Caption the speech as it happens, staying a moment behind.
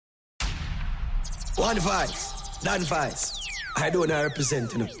One Vice, Dan Vice. I don't know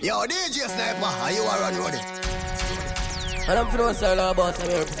representing him. Yo, DJ Sniper, are you around running? And I'm feeling myself about I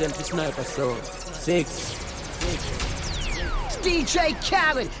represent the Sniper, so 6. DJ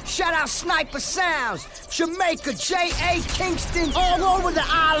Khaled, shout out Sniper Sounds, Jamaica, J.A. Kingston, all over the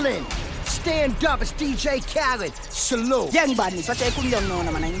island. Stand up, it's DJ Khaled, salute. Young badness, what I couldn't know,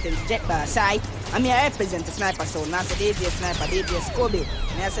 man, I intend to jet by side. I mean, I represent the Sniper Sound, I said DJ Sniper, DJ Scobie.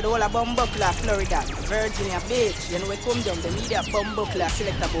 And I said all of Bumbuckler, Florida, Virginia Beach. You know, we come down, the media Bumbuckler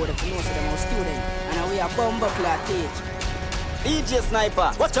selector board if you know, so they're student. And we are Bumbuckler teach. DJ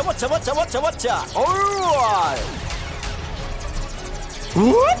Sniper, watcha. Alright.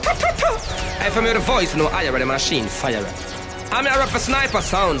 Hey, for me the voice, no higher the machine, fire it. I'm here for Sniper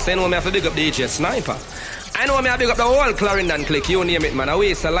Sound, so I know me have to big up DJ Sniper. I know me have to big up the whole Clarendon clique, you name it, man.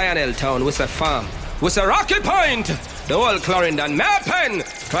 We say Lionel Town, we say Farm, we say Rocky Point, the whole Clarendon, Maypen.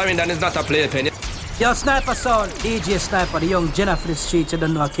 Clarendon is not a playpen. Yo, Sniper Sound, DJ Sniper, the young Jenna for the streets, you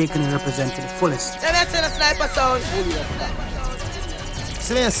don't know how Kaken is represented to the fullest. Let me say the Sniper Sound.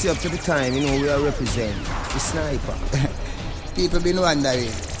 So let's see up to the time, you know, we are represent the Sniper. People been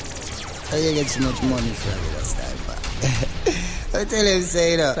wondering how you get so much money from the Sniper. I tell him,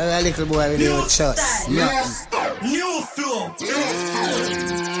 say, you know, a little boy with no trust. New flow.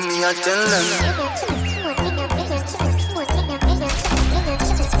 I tell them.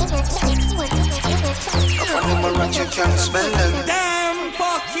 Damn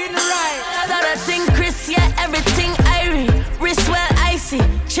fucking right. Got a thing, Chris, yeah, everything irie. Wrist well icy,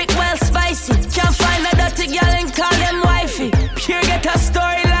 chick well spicy. Can't find a dirty girl and call them wifey. Pure get a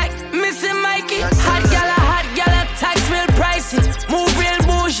story like Missy Mikey. Hot gala, tax real pricey. Move real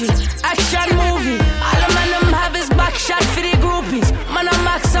bougie, action movie. All the man them have his back shot for the groupies. Man I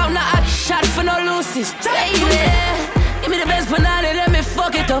max out, no act shot for no loosies. Baby, give me the best banana, let me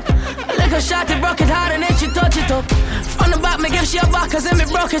fuck it up. Like a shot, it broke it hard and then she touch it up. From the back, me give she a back, cause then me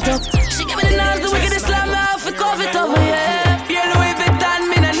broke it up. She give me the knives, the wicked slam me off, it cough it up, yeah. You're Louis Vuitton,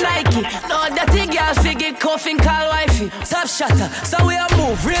 me no Nike. No, that thing, y'all figure coughing, call wifey. Top shutter, so we a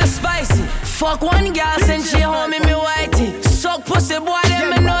move, real spicy. Fuck one girl, send she home in me whitey. Suck pussy, boy, them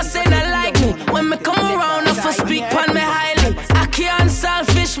me know say not like me. When me come around, I for speak pon me highly. I can't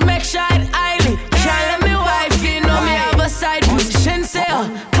selfish, make sure it highly. Can't let me wifey, know me have a side piece. Shin say,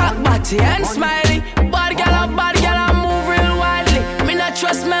 cock body and smiley. Bad girl, I move real widely. Me not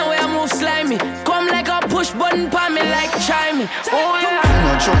trust man where I move slimy. Come like a push button pan me like try me. Oh yeah. Me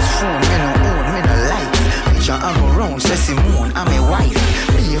no trust phone, me no own, me no like it. Picture I go round, say Simone, I'm a wife.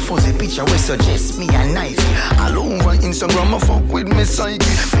 Be a fuzzy picture we suggest me a knife. All over Instagram I fuck with me psyche.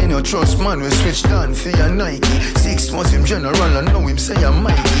 Me no trust man we switch down for your Nike. 6 months him general and know him say I'm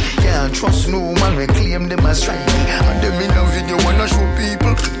Mikey. Can't trust no man we claim them as strike me. And them in a video wanna show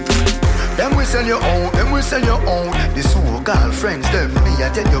people. Them we sell your own, The so-called friends, them me I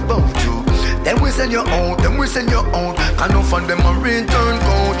tell you about you. Them we sell your own, Can no fund them a return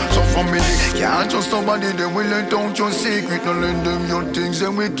code. So family, can't trust somebody, they will let out your secret. No lend them your things,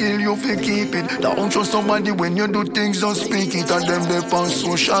 then we kill you if you keep it. Don't trust somebody when you do things, don't speak it. And them they on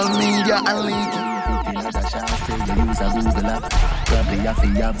social media and leak it. You use a Google app. Probably have to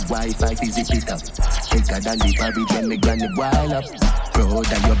have Wi-Fi to zip it up. Quicker than the parry when me granny while up.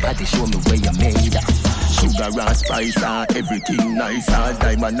 Proud of your body, show me where you made up. Sugar and spice and everything nice. And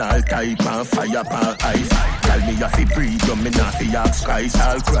diamond all type and fire and ice. Tell me you fi breathe, you me not fi ask Christ.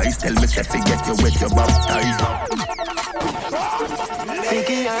 All Christ, tell me say forget you wet, you baptized.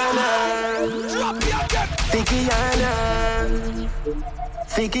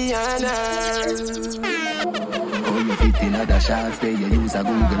 Fikiana, oh, you fit in other shots, there you use a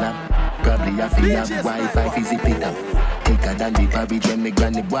Google app. Probably have to have Wi-Fi to zip it up. Thicker than the porridge when me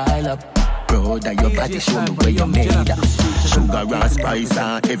granny boil up. Proud of your body, show me where you made up. Sugar and spice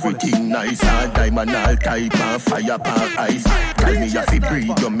and everything nice. And diamond all type and fire and ice. Tell me you fi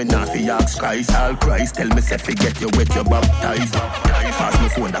breathe, you me not fi ask Christ. All Christ, tell me say forget you wet, you baptized. Pass me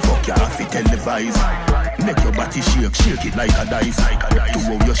phone, the fuck you have to televise. Make your body shake it like a dice. To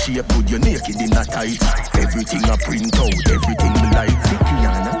how your shape good, you naked in a tight. Everything I print out, everything me like.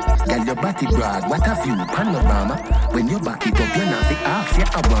 Fikiana, girl your body broad, what a view, panorama. When you back it up, you not fi ask ya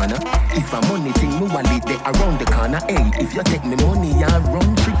I wanna. If a money thing, me wallet there around the corner. Hey, if you take me money, you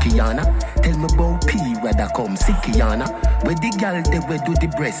run trickyana. Tell me about P, whether come sickyana. Where the girl they where do the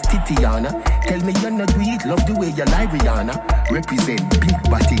breast titiana. Tell me you not do it, love the way you lie Rihanna. Represent big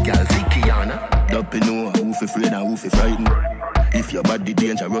body girl Fikiana. Don't know who fi afraid and who fi frightened. If your body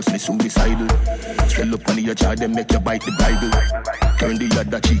dangerously suicidal, swell up on your child, then make you bite the Bible. Turn the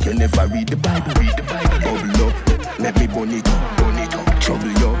other cheek, you never read the Bible. Bubble up, let me bun it up.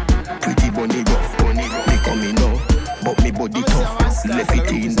 Trouble you, pretty bunny rough.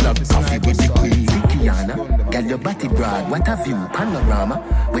 your body broad, what a view, panorama.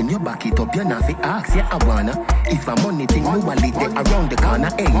 When you back it up, you not fi ask, yeah, I wanna. If a money thing, me wallet there around the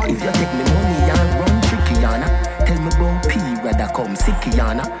corner. Hey, if you take me money and run trickyana, tell me about P, rather come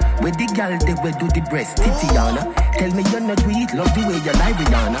sickyana. Where the gal they will do the breast, titiana. Tell me you're not do it, love the way you lie,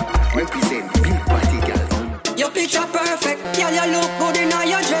 Rihanna. Represent big body gal. Your picture perfect, girl, you look good in all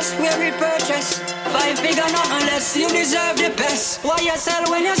your dress. Where we purchase 5 figure, nothing less. You deserve the best. Why you sell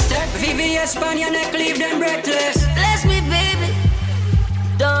when you step? VVS pan your neck, leave them breathless. Bless me, baby.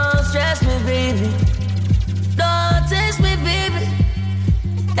 Don't stress me, baby. Don't test me, baby.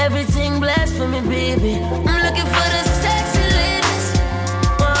 Everything blessed for me, baby. I'm looking for the sexy ladies.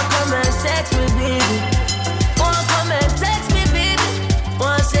 Wanna come and sex me, baby. Wanna come and text me, baby.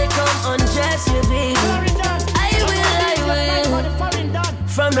 Wanna say come undress me, baby.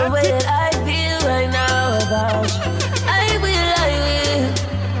 From the way that I feel right now about you, I will.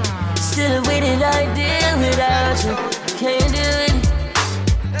 Still the way that I deal without you, can't do it.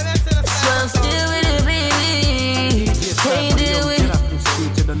 So I'm still with it, baby. Can't do it.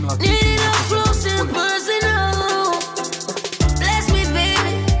 Need a close and personal. Bless me,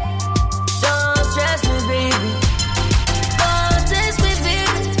 baby. Don't stress me, baby. Don't test me,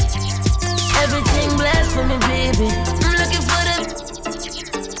 baby. Everything blessed for me, baby. I'm looking for the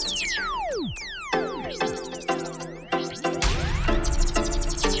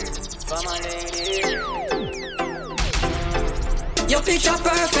Your picture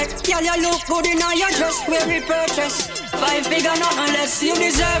perfect, girl, you look good in all your dress. Where we purchase 5 figure, nothing less. You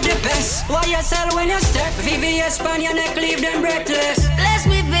deserve the best. Why you sell when you step? VVS pan your neck, leave them breathless. Bless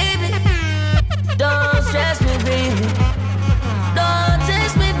me, baby. Don't stress me, baby. Don't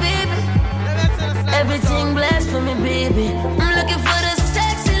test me, baby. Everything blessed for me, baby. I'm looking for the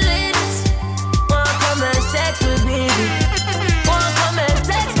sexy ladies. Wanna come and sex me, baby. Wanna come and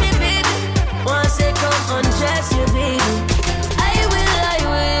text me, baby. Wanna say come undress you, baby.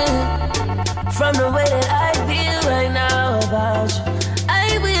 From the way that I feel right now about you,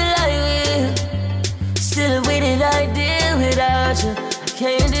 I will. Still the way that I deal without you, I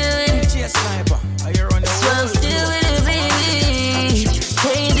can't do it. Sniper, are you on the so I'm still with it, baby.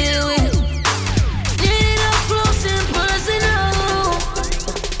 Can't do it. Need a close and personal.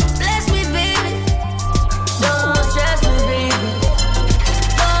 Bless me, baby. Don't stress me, baby.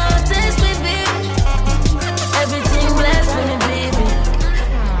 Don't test me, baby. Everything blessed for me, baby.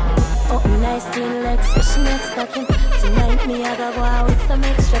 Oh, nice clean legs, fishnet stocking. Tonight me I gotta go out with some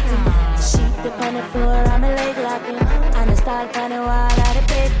extra thing. The sheet up on the floor, I'm a leg locking. And the style on the wall, of the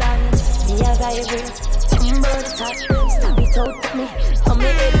bed banging. Me I got you good, bird top. Stop it out at me, on me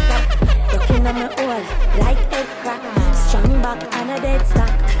head back. Looking on my oil, like egg crack. Strong back and a dead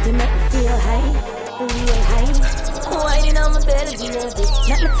stock. You make me feel high, real high. Whining on my belly, baby.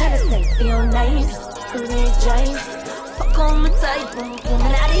 Let me tell you, say, feel nice, real jive. Fuck on my tight, boom, boom,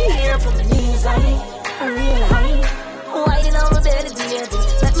 and out of here, put my knees high, real high. Whining on my belly, baby.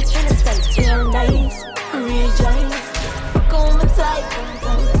 Let me tell you, say, feel nice, real jive. Fuck on my tight, boom,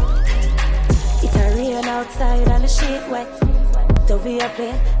 boom. It's a rain outside and the shit wet. Dovey up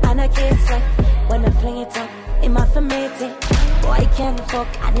here and I can't sweat. When I fling it up, in my family. Boy can't fuck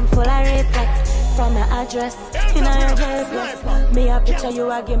and him full of reflex. From the address, in a your dress. Me a picture you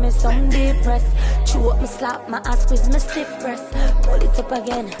a give me some deep press. Chew up me slap, my ass squeeze me stiff press. Pull it up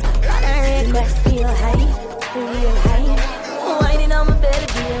again, and I request. Feel high, real high. Whining on my belly,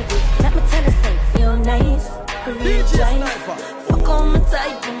 baby. Let me tell you, say, feel nice, real nice. Fuck on my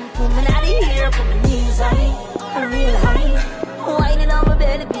tight, boom, boom, and out of here, put my knees high, real high. Whining on my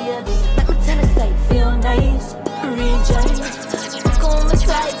belly, baby. Let me tell you, say, feel nice, real nice. Fuck on my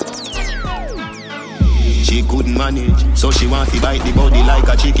tight, boom. She couldn't manage, so she want to bite the body like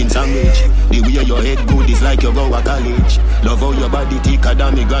a chicken sandwich. The way your head good is like you go to college. Love how your body thicker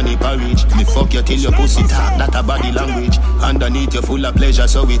than me granny porridge. Me fuck you till your pussy talk, that a body language. Underneath you full of pleasure,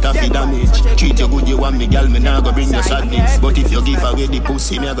 so it a fi damage. Treat you good, you want me, girl, me nah go bring you sadness. But if you give away the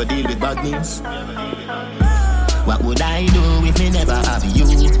pussy, me I go deal with badness. What would I do if me never have you?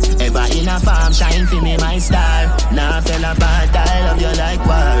 Ever in a farm, shine for me my star. Nah fell apart, I love you like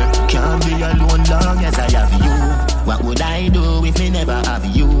war. Can't be alone long as I have you. What would I do if me never have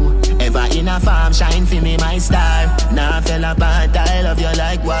you? Ever in a farm, shine for me my star. Nah fell apart, I love you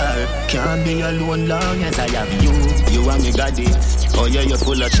like war. Can't be alone long as I have you. You and me got it. Oh yeah, you're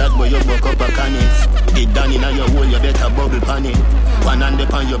full of chat, but you broke up a canny. Dig down in your hole, you better bubble pan it. One hand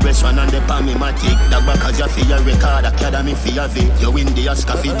upon your breast, one hand upon me matic. That back as you feel your record, academy for your V. You win the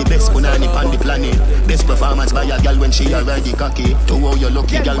Oscar, feel the best punani on the planet. Best performance by a girl when she a ride the cocky. To how you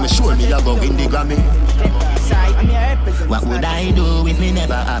lucky girl, me sure me you go win the Grammy. What would I do if me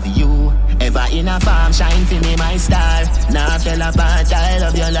never have you? Ever in a farm, shine for me my star. Now fell apart, I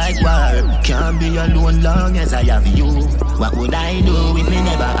love you like war. Can't be alone long as I have you. What would I do if me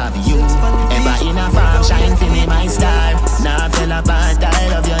never have you? Ever in a farm, shine for me my star. Now fell apart, I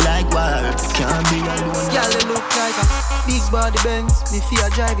love you like war. Can't be alone. Y'all look like a big body Benz. Me fear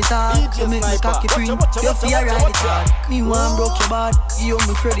drive it hard. You make me cocky print. You fear ride it hard. Me want broke your bad. You owe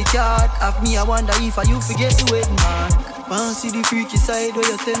me credit card. Have me I wonder if you forget the wedding man. Want see the freaky side where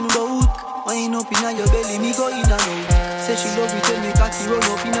you tell me about. Wind up inna your belly, me go in and out. Say she love it, tell me cocky run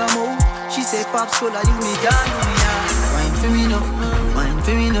up in her mouth. She say pops cola, you me down, you me hard. Wine for me now, wine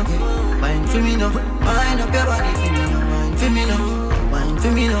for me now, wine for me now. Wine up your body for me now, wine for me now, wine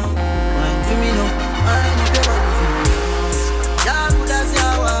for me now, wine for me now. Wine up your body for me now. Yeah, good as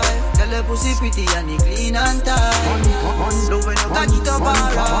your wife. Tell her pussy pretty and it clean and tight. Love when you cock it up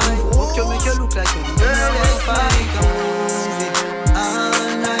alright. Hope you make you look like a girl that's fine.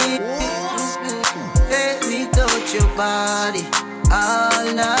 All night. Let me touch your body all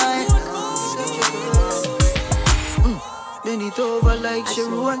night. Bend it over like she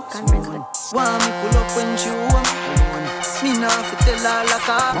want. Want me pull up when she want. Me nah fi tell her like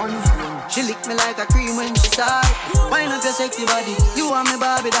her. She lick me like a cream when she sigh. Wind up your sexy body, you are me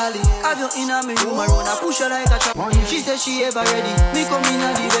Barbie dolly. Have you in a me room around, I push her like a trap. She says she ever ready, me come in a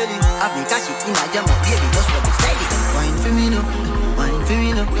the belly. Have me catch it in a jam up, baby, just let me steady. Wine for me now, wine for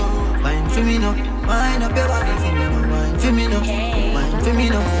me now, wine for me now. Wine up your body for me now, wine for me now, wine for me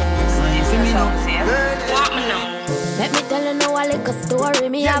now, wine for me now. Walk me now. Let me tell you now a little story.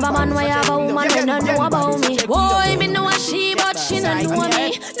 Me have a man, why have a woman who don't know about me. Boy, me know a she, but she don't know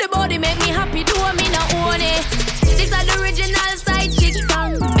me. The body make me happy, do me not own it. This is the original side chick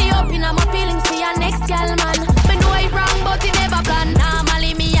song. Me open up my feelings for your next girl, man. Me know it wrong, but it never plan.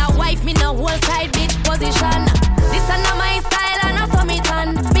 Normally me a wife, me no whole side bitch position. This is not my style and I saw me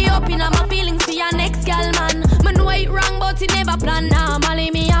tan. Me open up my feelings for your next girl, man. Me know it wrong, but it never plan.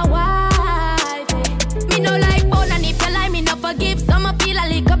 Normally me a wife. Me no like bone and if you like me no forgive. Some I feel a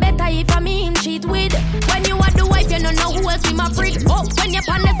little better if I me him cheat with. When you are the wife you don't know who else be my freak. Oh, when you're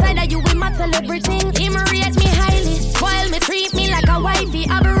on the side of you with my celebrity. Him rate me highly, spoil me, treat me like a wifey.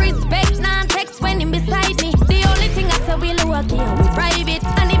 I be respect, non-text when him beside me. The only thing I say we'll work here, we private.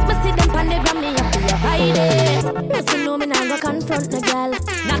 And if me see them on the gram, me have to hide it. Me still know me not go confront the girl.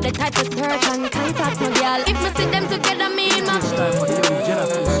 Not the type of search and contact my girl. If me see them together, me in my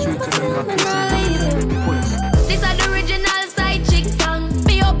this is the original side chick song.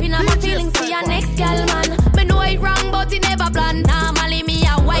 Me open up my feelings for your next girl, man. Me know it wrong, but it never plan. Normally me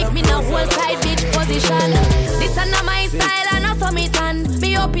a wife, me no whole side bitch position. This is not my style and I saw me tan.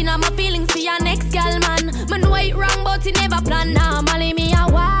 Me open up my feelings for your next girl, man. Me know it wrong, but it never plan. Normally me a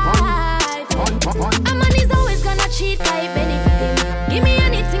wife. A man is always gonna cheat by benefiting. Give me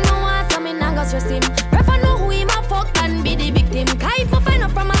anything I want, so me not go stress him. Prefer know who him a fuck and be the victim. Cause if I find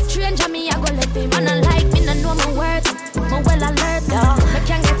out from a stranger, me I go left him. And I like me, I know my words, my well alert. Me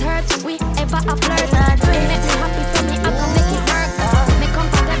can't get hurt, we ever a flirt. It makes me happy, so me I can make it work. Me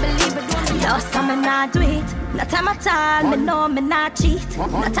comfortable, believe it. Lost time and I do it. No time at all, me know me not cheat. No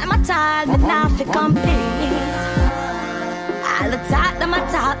time at all, me not fi compete. All the talk, them a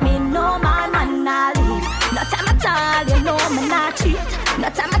talk, me know my man not leave. No time at all, you know me not cheat. No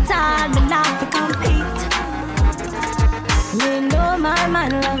time at all, me not fi compete. You know my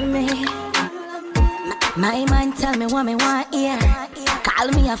man love me. My mind tell me what me want hear. Call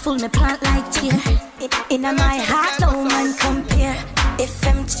me a fool, me plant like cheer. Inna my heart, no man compare. If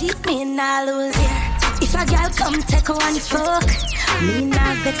them cheat me, nah lose here. If a girl come take one fuck, me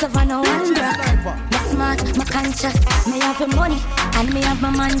nah vex over no one broke. Me smart, me conscious. Me have the money and me have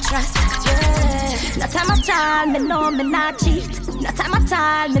my man trust. Yeah. No time at all, me know me not cheat. No time at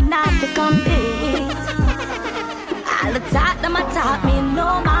all, me not fi compete. All the talk, them a talk, me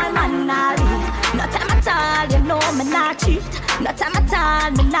know my man not leave. No time at all, you know me not cheat. No time at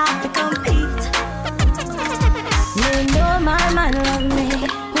all, me not fi compete. You know my man love me.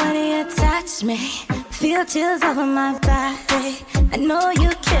 When you touch me, feel chills over my body. I know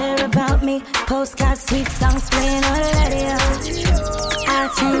you care about me. Postcard, sweet songs playing on the radio. I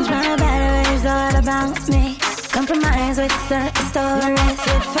change my batteries, all about me. Compromise with certain stories,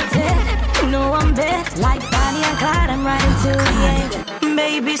 tit for tat. You know I'm bad, like Bonnie and Clyde, I'm right into the end.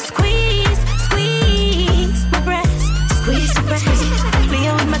 Baby, squeeze, squeeze my breast, squeeze the breast.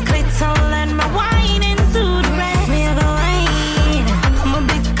 Play with my clitoris and my wine into the rest. Me a go wine, I'm a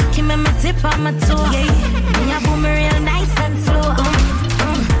big cocky, me tip on my toe. Yeah, me a boom real nice and slow.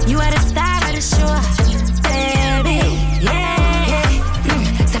 You are the star of the show, baby.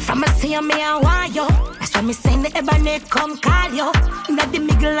 Yeah, so from a see me I want you. So me send the ebony come call you. Not the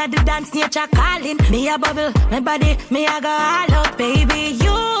middle of the dance, nature calling. Me a bubble, my body, me a go all out. Baby,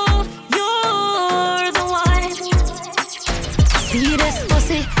 you're the one. See this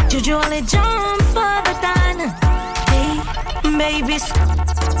pussy, Juju only jump further than. Hey, baby.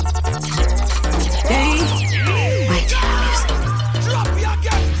 Hey, wait,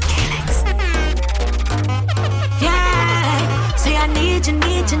 yeah, say I need you.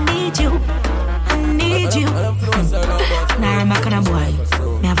 I need you. Now I'm back on a boy.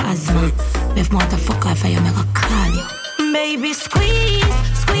 Me have asthma. If motherfucker if I am, I go call you. Baby, squeeze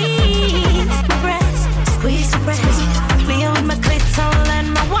my breast. Squeeze my breast. Play with my clitoris and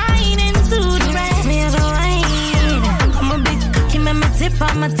my wine into the rest. Me have a wine. I'm a big cocky, me tip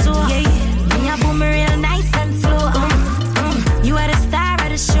on my toe. Yeah, me a boom real nice and slow. You are the star of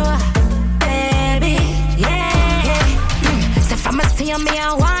the show, baby. Yeah. So from a see me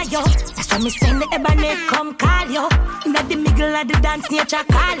I want you. So me send the ebony come call you. Not the middle of the dance, nature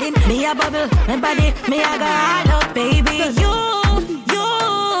calling. Me a bubble, my body, me a go all out. Baby, you're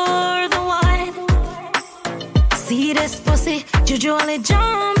the one. See this pussy, Juju only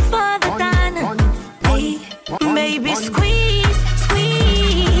jump further than. Hey, baby, squeeze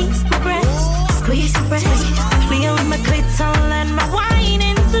my breast. Squeeze my breast. Play with my clitoris and my wine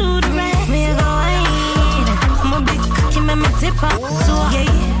into the rest. Me a go wine. I'm a big cocky, me tip up. So yeah.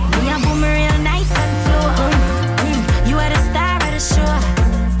 Boom real nice and slow. You are the star of the show,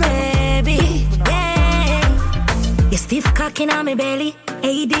 baby. Yeah. You stiff cocking on my belly.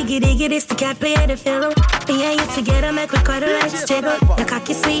 Hey, diggy, this the cat play the fiddle. Me and you together make we cuddle like jiggle. Your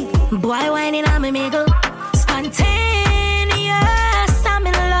cocky sweet, boy whining on my miggle. Spontaneous, I'm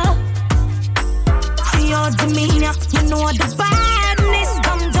in love. Your demeanor, you know the badness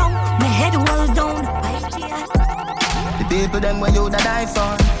come down. My head well down. The people them where you that die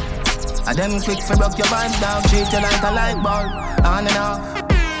for. And them quick for rock your vibes down. Treat you like a light bulb, on and off.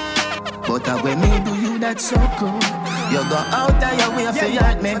 But when me do you that's so cool. You go out of your way for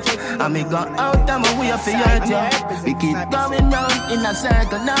hurt me. And me go out of my way for hurt you. We keep going round in a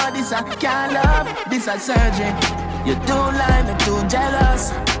circle. Now this I can't love, this a surgery. You too lie, me too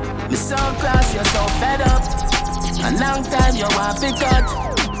jealous. Me so cross, you're so fed up. A long time you want to cut.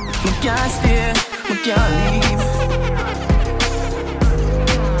 Me can't stay, me can't leave.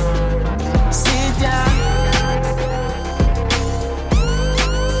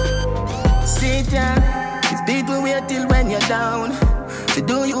 If people wait till when you're down to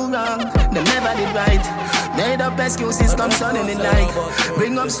do you wrong, they never did right. Made up excuses come sun in the night.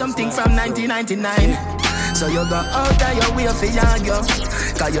 Bring up something from 1999. So you go out of your way for argue.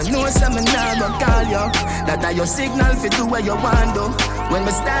 Cause you know someone now go call you. That are your signal for do what you want to. When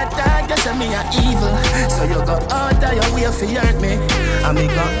we start talk, you say me a evil. So you go out of your way for hurt me. And me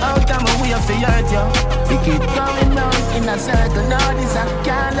go out of my way for hurt you. We keep going round in a circle. Now this a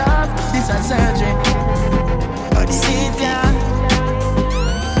can't love, this a surgery. Sit down.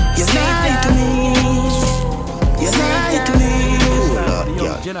 You lie to me. You lie to me.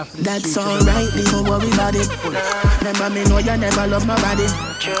 That's alright, don't worry about it. Remember me know you never love nobody.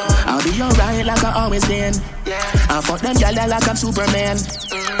 I'll be alright like I always been. I fuck them gyal like I'm Superman.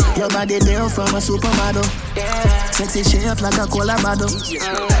 Your body built from a supermodel. Sexy shape like a cola bottle.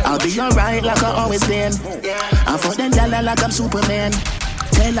 I'll be alright like I always been. I fuck them gyal like I'm Superman.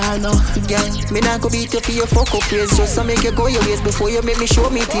 Tell her no, girl. Me not go beat you for your fuck up ways. Just to make you go your ways before you make me show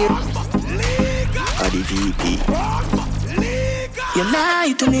me tear. Adi VP. You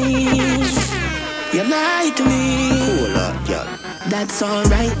lie to me. You lie to me. Cool up, girl. That's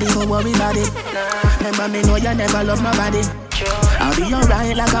alright, don't worry about it. Remember me know you never love nobody. I'll be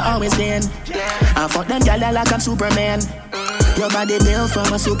alright like I always been. I fuck them gyal like I'm Superman. Your body built from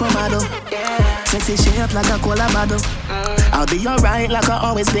a supermodel. Sexy shape like a cola bottle. I'll be alright like I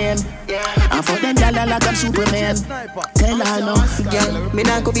always been. I fuck them gyal like I'm Superman. Tell her no, girl. Me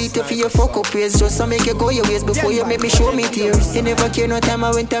not go beat you for your fuck up ways. Just to make you go your ways before you make me show me tears. You never care no time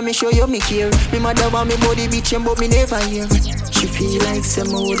I went to me show you me care. Me mother want me body bitchin' but me never hear. She feel like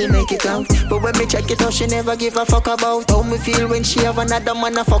some wouldn't make it out. But when me check it out, she never give a fuck about how me feel when she have another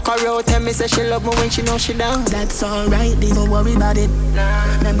man a fuck her out. Tell me say she love me when she know she down. That's alright, don't worry about it.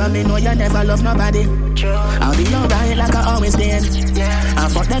 Remember me know you never love nobody. I'll be alright like I always been. I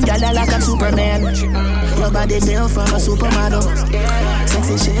fuck them gyal like I'm Superman. Your body built from a supermodel.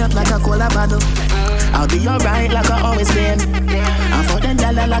 Sexy shape like a cola bottle. I'll be alright like I always been. I fuck them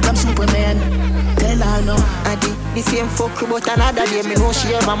gyal like I'm Superman. Tell her no. I did the same fuck but another day. Me know she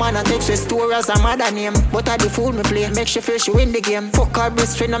have a man and takes her store as a mother name. But I the fool me play, make she feel she win the game. Fuck her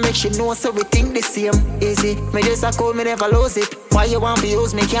best friend and make she know so we think the same. Easy, me just a call me never lose it. Why you want to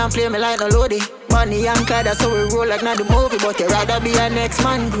use me, can't play me like no loadie. Money and kada, so we roll like not the movie, but you rather be a next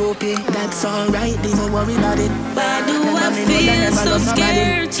man groupie. That's alright, don't worry about it. Why do I feel so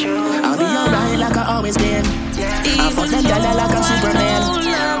scared to move I'll be alright like I always been. I fuck that girl like a Superman.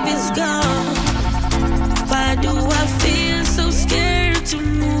 Love is gone. Why do I feel so scared to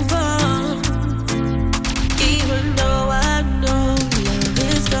move on? Even though I know love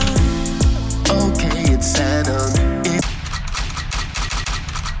is gone. Okay, it's settled.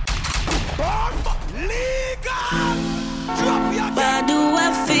 Why do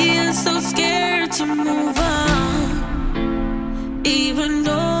I feel so scared to move on? Even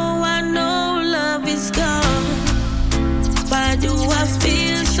though I know love is gone. Why do I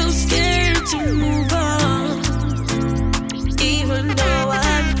feel so scared to move on? Even though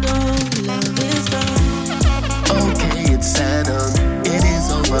I know love is gone. Okay, it's settled. It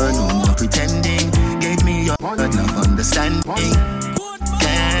is over, no more pretending. Gave me your enough understanding.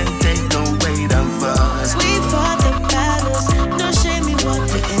 Can't take no weight of us. We fought the battles, no shame in what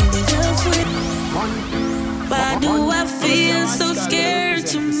we ended up with. Why do I feel so scared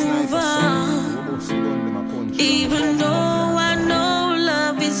to move on? Even though I know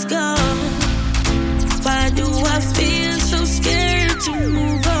love is gone. Why do I feel so scared to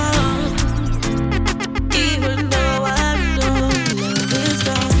move on? Even though I know love is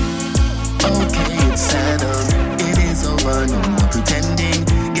gone. Okay, it's settled. It is over, no more pretending.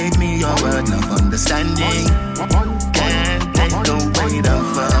 Gave me your word, enough understanding. Can't take no weight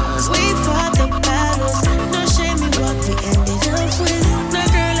of us. We fought the battles, no shame in what we ended up with. No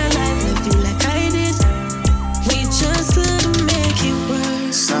girl alive loved you like I did. We just couldn't make it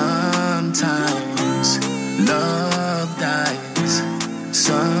work. Sometimes love dies.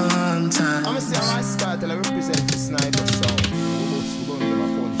 Sometimes. I'm gonna say I start till I represent the sniper sound.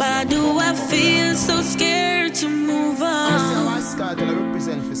 Why do I feel so scared to move on?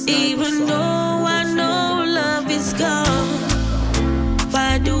 Even though I know love is gone.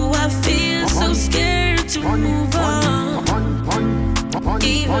 Why do I feel so scared to move on?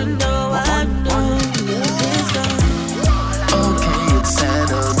 Even though I know love is gone. Okay, it's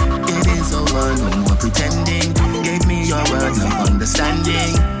settled. It is over, no more pretending. Gave me your word, no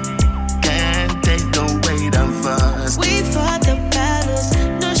understanding. Can't take no weight of us. We fought the battles,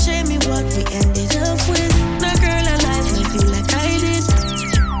 no shame in what we ended up with. No girl alive love you like I did.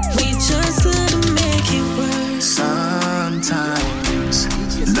 We just couldn't make it work. Sometimes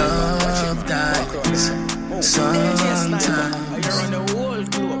love dies. Sometimes.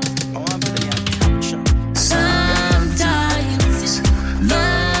 Sometimes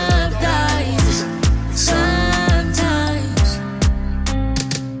love dies. Sometimes.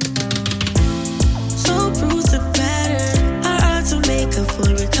 So bruised and battered, our hearts will make a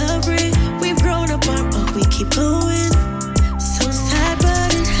full recovery. We've grown apart, but we keep going. So sad,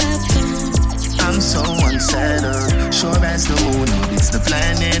 but it happened. I'm so unsettled. Sure as the moon orbits the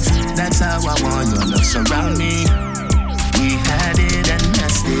planet. That's how I want your love surround me. We had it and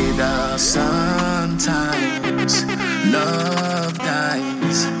messed it up. Sometimes love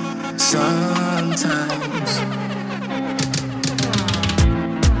dies. Sometimes.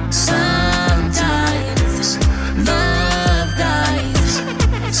 Sometimes love dies.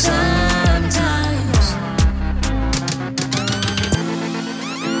 Sometimes.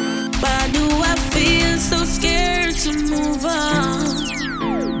 Why do I feel so scared to move on?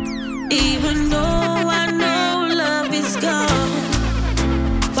 Even though I know love is gone.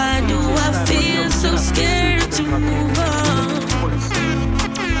 Why do I feel so scared to move on?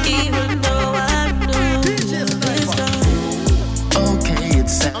 Even though I know love is gone. Okay,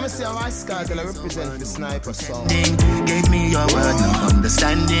 it's set. I'm gonna say I start till I represent the sniper sound. Gave me your word, no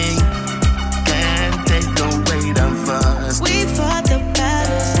understanding. Can't take no weight of us. We fought the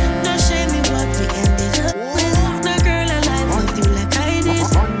battles, no shame in what we ended up with. No girl alive loved you like I did.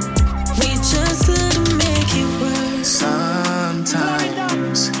 We just couldn't make it work.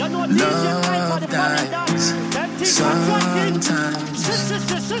 Sometimes love dies. Sometimes.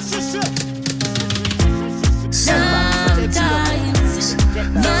 Sometimes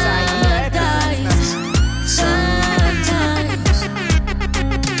love dies. Sometimes.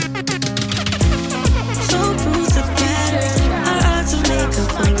 So bruised and battered, our hearts will make a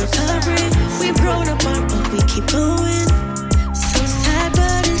full recovery. We've grown apart, but we keep going. So sad,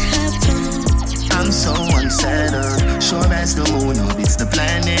 but it happened. I'm so unsettled. Sure as the moon orbits the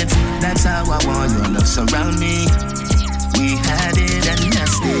planet. That's how I want your love surround me. We had it and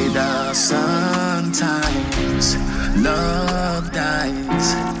messed it up. Sometimes love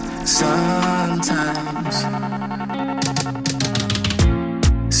dies. Sometimes.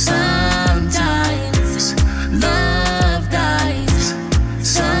 Sometimes love dies.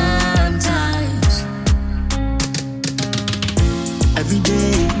 Sometimes.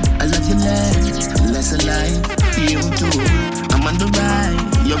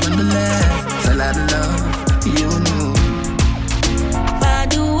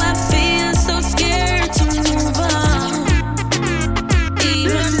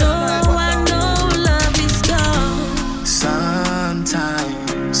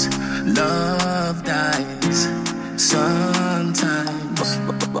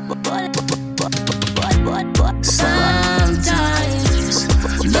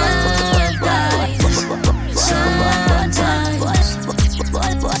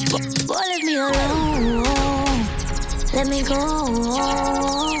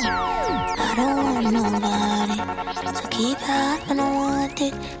 your heart when I want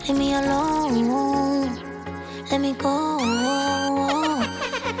it. Leave me alone. Let me go. I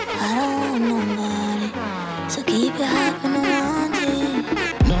don't want nobody. So keep your heart when I want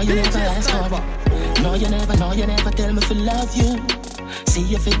it. No, you never ask for it. No, you never tell me to love you. See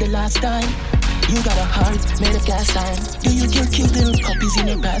you for the last time. You got a heart made of cast iron. Do you kill cute little puppies in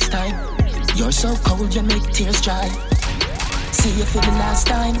your pastime? You're so cold, you make tears dry. See you for the last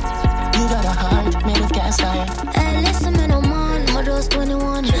time. You got a heart made of cast iron. Hey, listen, man, I'm on. My door's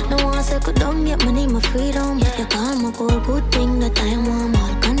 21. No one said could don't get my name, my freedom. You call my goal, good thing that I'm warm.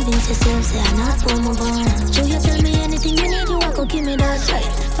 I'll convince yourself, say I'm not for my bone. So you tell me anything you need, you walk, go give me that right.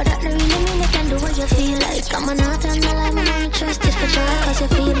 But that don't really mean you can do what you feel like. I'm an out and the life, I'm not interested for joy. Cause your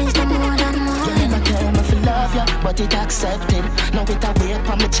feelings are more than mine. You never tell me to love you, but it accepted. Now it a weight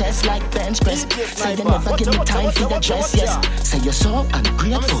on my chest like bench press. Say you never give me time for your dress, yes. Say you're so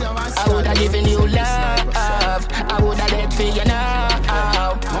ungrateful. I woulda given you love, I woulda let for you now.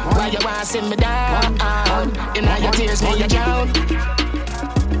 Why you wanna sit me down? You know your tears make you drown.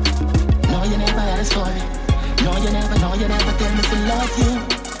 No, you never asked for it. No, you never tell me to love you.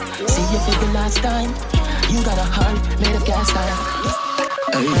 See you for the last time. You got a heart made of cast iron.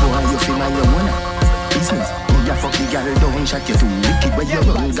 Hey boy, you feel my own business. You fuck the girl, don't shut you too wicked. When you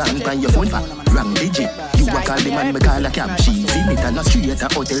run gun on your phone for wrong digit. You a call the man, me call a cab. She's in it and a street a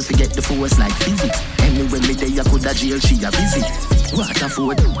hotel. Forget the force like physics. Anyway, me day I could a jail, she a visit.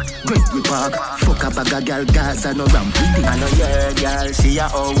 Waterford, Great Park. Fuck up a girl, Gaza no ramp with it. I know your girl, she a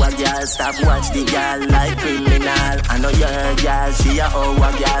over girl. Stop watch the girl like criminal. I know your girl, she a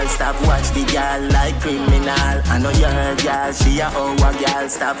over girl. Stop watch the girl like criminal. I know your girl, she a over girl.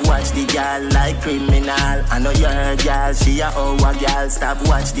 Stop watch the girl like criminal. I know your girl, she a over girl. Stop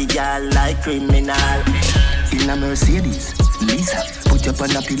watch the girl like criminal. In a Mercedes, Lisa, put your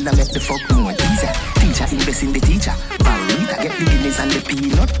on a pillar, make the fuck more easier. Teacher invest in the teacher. Barita, get the guineas and the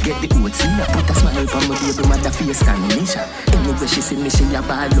peanut, get the oats in ya. Put a smile from my baby mother face and Nisha. Anyway she see me, she a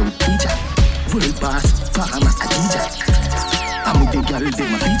ball out teacher. World boss, farmer, a teacher. I'm with the girl, they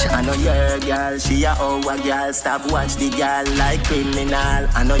my feature. I know your girl, she a over girl. Stop watch the girl like criminal.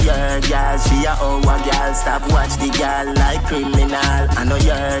 I know your girl, she a over girl. Stop watch the girl like criminal. I know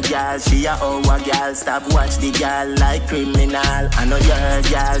your girl, she a over girl. Stop watch the girl like criminal. I know your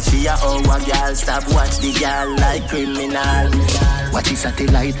girl, she a over girl. Stop watch the girl like criminal. Watch it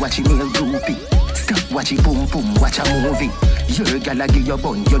satellite, watch it male groupie. Stop watch it boom boom, watch a movie. Your girl a give your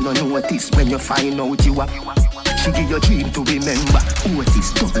bun, you no notice when you find out you are. She give your dream to remember.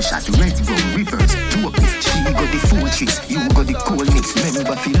 Otis, double shot, red rum, reverse, trophy. She got the fortress, you got the coldness.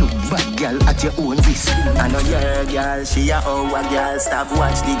 Remember if you look bad, girl, at your own risk. I know your girl, she a over girl. Stop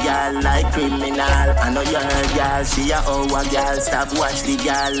watch the girl like criminal. I know your girl, she a over girl. Stop watch the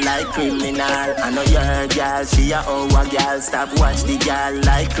girl like criminal. I know your girl, she a over girl. Stop watch the girl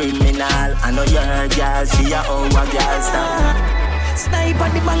like criminal. I know your girl, she a over girl. Stop. Snipe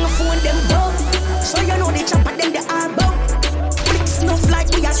on the bang phone, them go. So you know the chopper, then the arbow. Blick snuff like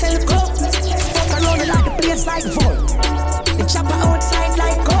we a sell coke. Fuck around like the place like Vogue. The chopper outside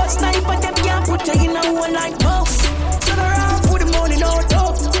like gold. Sniper, them can't put you in a hole like boss. So the round for the money, no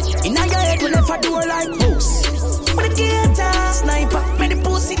dope. In your head, we never do her like host. When the gator sniper, when the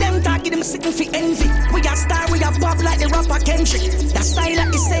pussy, them talking, them sitting for envy. We a star, we a pop like the rapper Kendrick. That style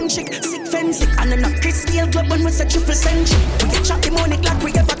like eccentric, sick fancy. And then a Chris Steele club when we say triple century. We get chop the money like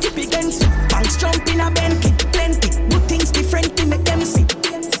we ever keep against it. Banks jump in a Bentley, plenty. Good things different to make them see.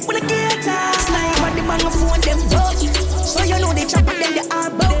 When the gator sniper, the bang phone them both. So you know they chopper, then they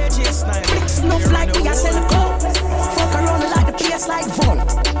are both. Blick snuff like we a sell coke. Fuck around like the place like Vogue.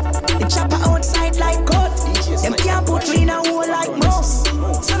 The chopper outside like gold. Them can't put you in a hole like mouse.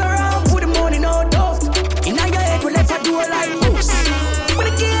 So the round for the money, no doubt. In your head, we never do it like mouse. When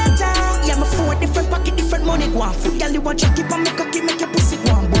the gator, yeah, my phone different pocket, different money go on foot. Girl, you want you keep on make cocky, make your pussy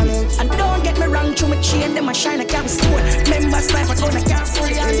go on bullet. And don't get me wrong, through my chain, them a shine, I can't stone. Members life, I gonna can't fool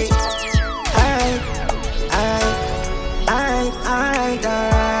you.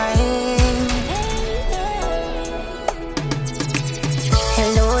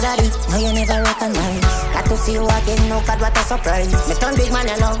 Hello, daddy. No, you never recognize. Got to see you again, no God, what a surprise. Me turn big man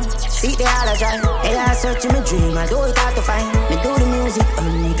alone, see the all I try. They are searching my dream, I do it hard to find. Me do the music,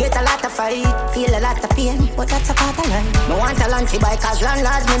 get a lot of fight. Feel a lot of pain, but that's a part of life. Me want a lunchy bike, cause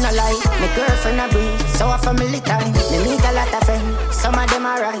landlords me no lie. My girlfriend a breathe, so a family time. Me meet a lot of friends, some of them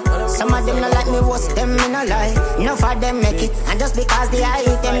are right. Some of them no like me, what's them me no lie. Enough of them make it, and just because they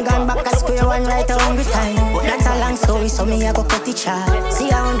hate them gone back a square one right a hungry time. But that's a long story, so me I go cut it short. See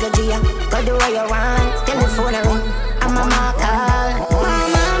 100 G, go do what you want. Telephone a ring, I'm a call.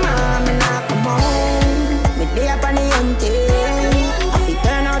 Mama, me not come home. Me day up on the empty.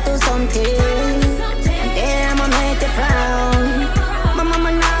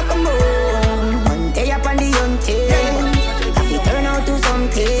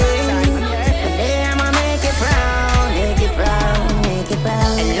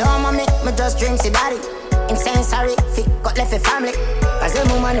 fancy body. Him saying sorry, fit got left for family. Cause the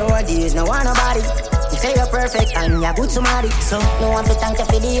woman nowadays no want nobody. You say you're perfect and you're good to marry. So no one to thank you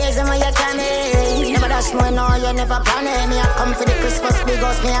for the years and when you can. Never dash more, no, you never plan it. Me I come for the Christmas big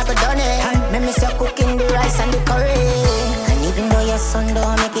house, me I go done it. Me miss you cooking the rice and the curry. And even though your son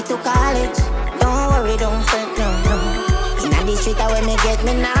don't make it to college, don't worry, don't fret, no. In the street I when me get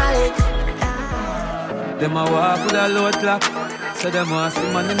me knowledge. Them a walk with a load clock, so them a see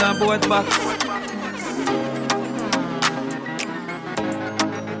man in a boat box.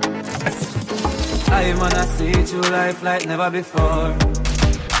 I man a see through life like never before.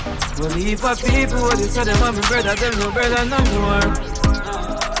 Well, if a people what you say them a me brother, them no brother no more.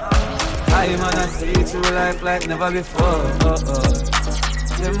 I man a see through life like never before.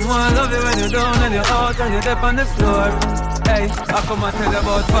 Them want love you when you're down and you're out and you're up on the floor. Hey, I come and tell you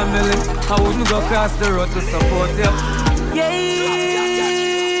about family. I wouldn't go cross the road to support you. Yeah.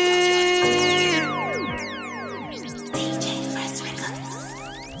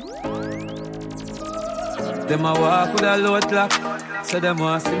 Them a walk with a load clock, so them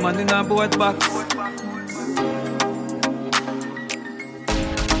want see man in a boat box.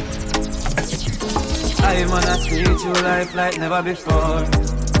 I man a see through life like never before.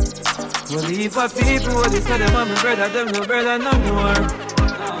 Well, if a people what they say them a me brother, them no brother no more.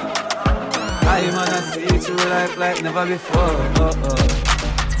 I man a see through life like never before.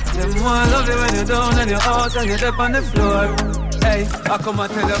 Them want love you when you're down and you're out and you're up on the floor. Hey, I come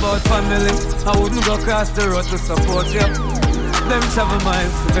and tell you about family. I wouldn't go cross the road to support you. Them travel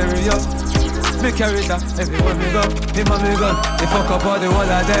miles to bury you. Me carry that everywhere me go. Him and me gun, they fuck up all the whole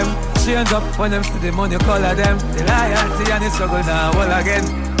of them. Change up when them see the money color them. The loyalty and the struggle now all again.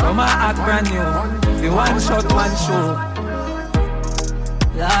 Come and act brand new. The one shot, one show.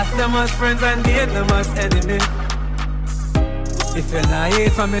 Last them as friends and gain them as enemy. If you're not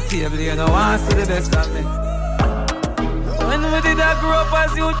eat from my table, you don't want to see the best of me. When we did I grow up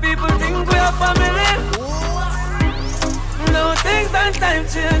as youth, people think we are family. No things and time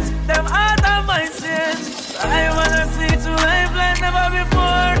change, them heart and mind change. I wanna see to life like never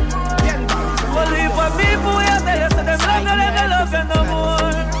before. Only for people we are there, so them love you no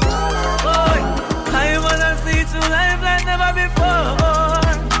more. Boy, I wanna see to life like never before.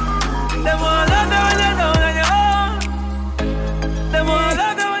 Them all love you when you're down on your own. Them all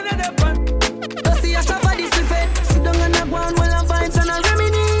love you when you're down. Don't see a shop for this effect. Sit down on the ground while I'm vibes and I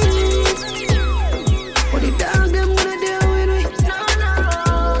reminisce. What the dog them gonna do with me? No.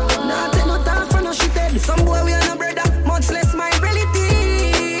 Nah, take no talk for no shit head. Some boy we are no brother, much less my relative.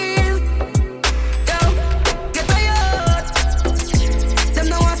 Yo, get a yacht. Them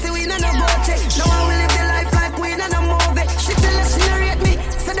no want see we no boat check. No one will live the life like we no movie. She tell us she narrate me,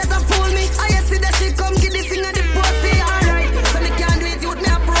 so that's a fool me. I see that she come get this thing at the pussy, alright. So me can't do it, youth me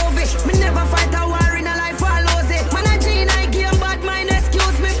approve it. Me never fight a war in a life I lose it. Man I G I game bad mind,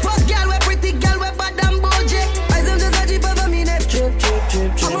 excuse me. Fuck girl we pretty girl we bad and bougie. I them just a jeep over me neck. Trip.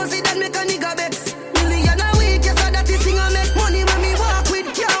 I must see that make a nigga vex. Million a week, yes that this thing I make. Money when me walk with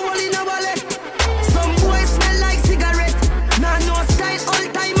can't hold in a wallet. Some boys smell like cigarette. Nah no style, all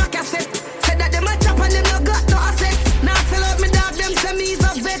time a cassette. Said that them a chop and them no got no asset. Now sell out me dog, them say me is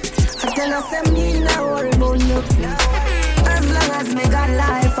a vet. I tell us them me not worry about nothing. As long as me got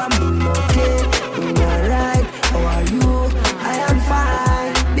life, I'm okay. I'm alright. How are you? I am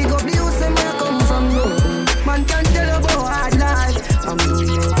fine. Big up the youth, say me I come from nothing. Man can't tell you about hard life. I'm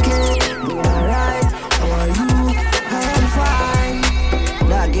doing okay. I'm alright. How are you? I am fine.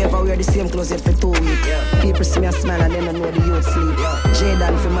 Dog gave away the same clothes yet for 2 weeks. People see me a smile and then I know the youth sleep.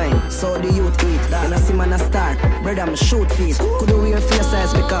 J-Dan for mine, so the youth eat. When I see man a start, brother I'm shoot feet. Could wear face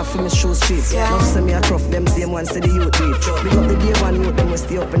size because for me shoes cheap. Love say me a tough, them same ones say the youth eat. Big up the day one youth, them will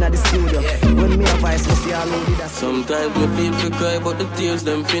stay up in the studio. When me a voice, we see all who did that. Sometimes me feel for cry, but the tears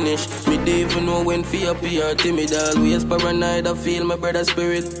them finish. Me don't even know when fear appear timid. Always paranoid, I feel my brother's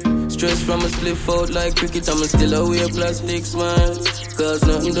spirit. Stress from a spliff out like cricket, I'm still away plastic smiles. Cause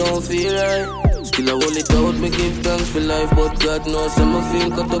nothing don't feel right. Still I hold it out, me give thanks for life. But God knows I'm feel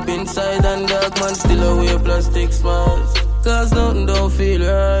cut up inside. And dark man still away plastic smiles. Cause nothing don't feel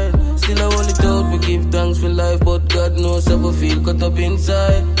right. Still I hold it out, me give thanks for life. But God knows I feel cut up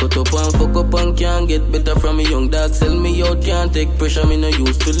inside. Cut up and fuck up and can't get better from a young dog. Sell me out, can't take pressure. Me no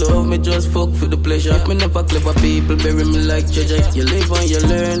used to love, me just fuck for the pleasure. If me never clever people, bury me like treasure. You live and you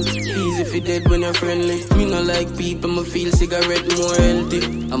learn. Easy if you dead when you're friendly. Me no like people, me feel cigarette more healthy.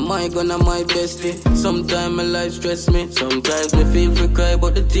 Am I gonna my bestie? Sometimes my life stress me. Sometimes me feel for cry,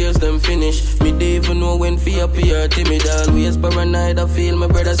 but the tears them finish. Me don't even know when fear appear timid. Always paranoid, I feel my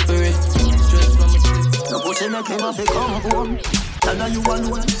brother's spirit. No pussy make him have to come home. Tell her you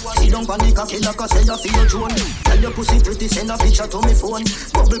alone. See don't panic, I feel like I say I feel your drone. Tell your pussy pretty, send a picture to me phone.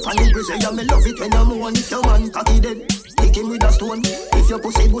 Bubble panic, grizzly, yeah, me love it when I'm on. If your man cocky dead, kick him with a stone. If your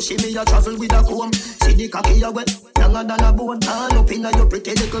pussy bushy, me a travel with a comb. See the cocky a wet, younger than a bone. Turn up in your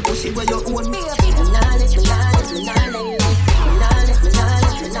pretty little pussy where you own. Me a big finale.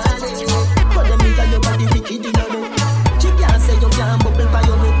 But them nigga your body wicked in a way. She can't say you can't bubble by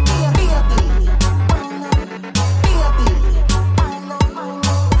your head.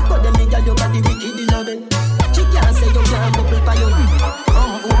 But them nigga your body wicked in a way. She can't say you can't bubble by your head.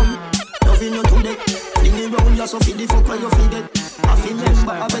 Loving you today. Fling it round you so feed the fuck where you feed it. I feel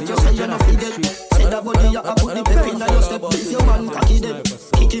remember, I bet you say you no feed it. Say that body you a put the pep in your step. If your man cocky dead,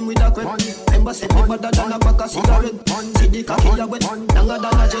 kick him with a crep. Remember say me better than a pack of cigarette. See the cocky you wet, younger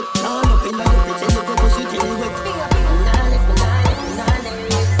than a jet. Turn up in your pretty little pussy till you wet.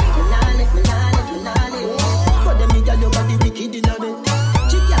 But them nigga your body wicked in a bed.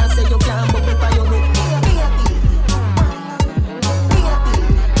 She can't say you can't bubble by your head.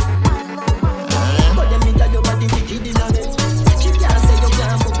 But them nigga your body wicked in a bed. She can't say you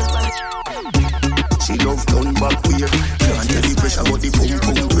can't bubble by your head. She love turn back weird. Can't tell the pressure but the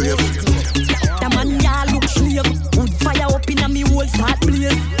pum brave. The man ya look slave. Wood fire up in a me whole start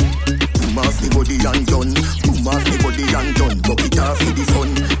blaze. Boom off me body and done. Boom off me body and done. Bucket off for the fun.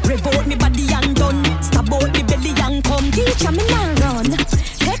 Rev out me body and done. Stab out me belly and come. Teacher me now run.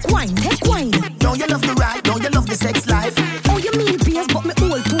 Take wine. Now you love the ride. Now you love the sex life. Oh you mean beers but me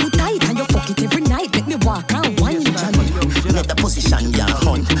hold too tight. And you fuck it every night. Make me walk and wine. Another position ya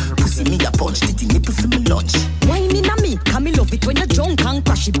hunt. Pussy me a punch. Titty nipple for me lunch. Wine in a me. Can me love it when you're drunk and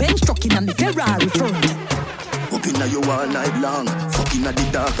crash the bench truck in a me Ferrari front. Up inna you all night long. Fucking at the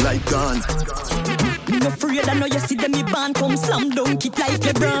dark like gun. Me no afraid I know you see them me band come slam dunk it like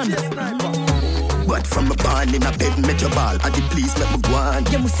LeBron. But from a band in a bed make your ball. And the please let me go on.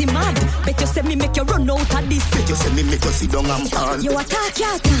 You must see mad. Bet you say me make you run out of this. Bet you say me make you sit down and fall. You attack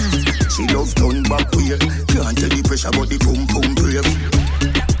your attack. She loves turn back weird. Can't tell the pressure but the pum brave.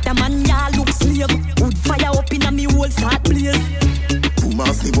 The man ya look slave. Wood fire up in a me whole start blaze. Boom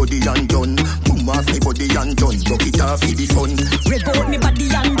off me body and done. Boom off me body and done. Bucket off for the fun. Rev out me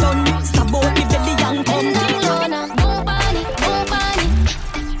body and done. Stab out me belly and come. Boom body.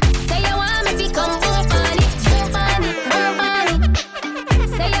 Say you want me fi come boom body.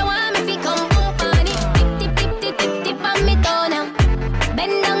 Say you want me fi come boom body. Tip on me toe now.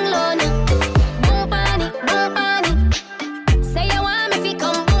 Bend down low now. Boom body. Say you want me fi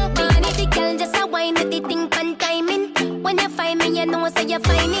come boom body. The girl just a wine with the thing pan timing. When you find me, you know say you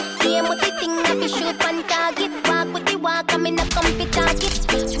find it. Game with the thing that fi shoot pan target. Walk with the walk, I'm in a comfy target.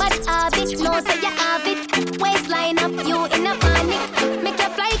 But have it, no say you have it. Waistline up, you in a panic. Make you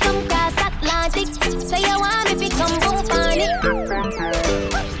fly come cross Atlantic. Say you want me fi come boom panic.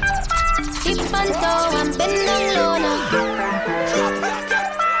 Tip and toe and bend down low now.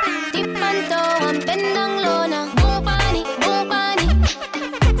 Tip and toe and bend down low now. Boom panic.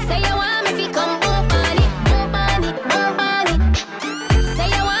 Say you want me fi come boom panic. Say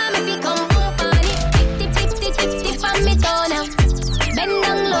you want me fi come boom panic. Tip on me toe now. Bend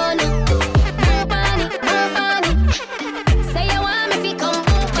down low now. Boom panic. Say you want me fi come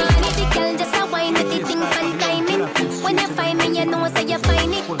boom panic. The girl just a wine with the thing pan timing. When you find me, you know say you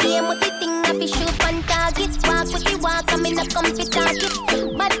find it. Game with the thing that fi shoot pan target. Walk with the walk, I'm in a comfy target.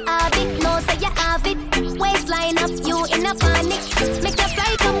 But have it, no say you have it. Waistline up, you in a panic. Make you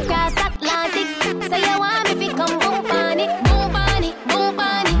fly come cross Atlantic. Say you want me fi come boom panic.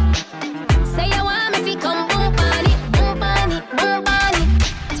 Say you want me fi come boom panic.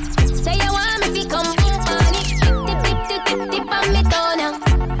 Say you want me fi come boom panic. Tip on me toe now.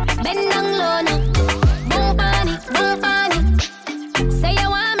 Bend down low now. Boom panic. Say you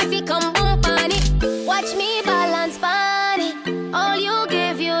want me fi come boom panic. Watch me balance panic. All you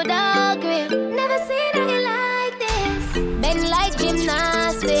give you the grip. Never seen nothing like this. Bend like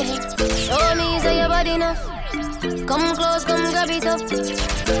gymnastics. Show me say your body enough. Come close, come grab it up.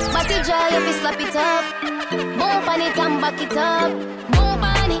 Body jaw, you fi slap it up. Boom pan it and back it up. Boom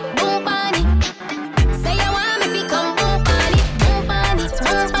pan it. Say you want me fi come boom pan it.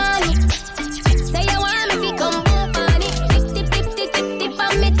 Say you want me fi come boom pan it. Tip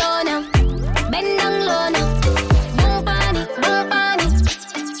on me toe now. Bend down low now. Boom pan it.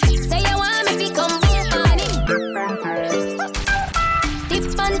 Say you want me fi come boom pan it.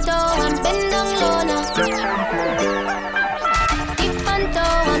 Tip on toe and bend down low now. Tip on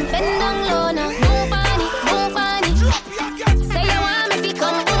toe and bend down low now. Boom pan it. Say you want me fi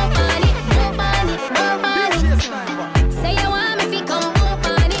come boom pan it. Say you want me fi come boom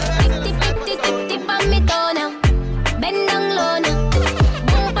pan it. Tip on me toe now. Bend down low now.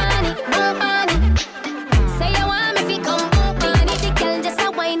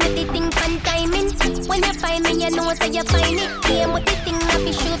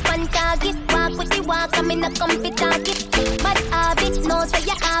 me no come fit talk it. But have it, no say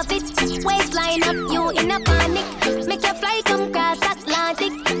you have it. Waistline up, you in a panic. Make your fly come cross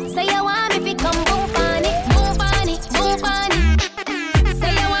Atlantic. Say you want me fi come boom panic, boom panic, boom panic.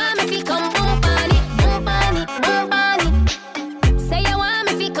 Say you want me fi come boom panic, boom panic, boom panic. Say you want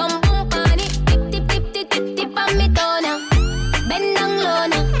me fi come boom panic. Tip tip tip tip tip tip on me toe now. Bend down low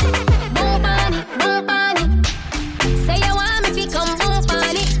now. Boom panic, boom panic. Say you want me fi come boom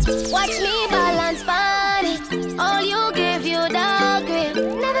panic. Watch me balance panic. All you give you dog grip.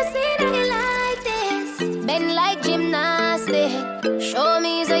 Never seen anything like this. Bend like gymnastics. Show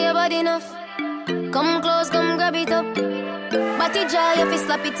me so your body enough. Come close, come grab it up. Body dry, if you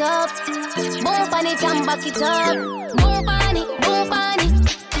slap it up. Boom panic and back it up. Boom panic, boom panic.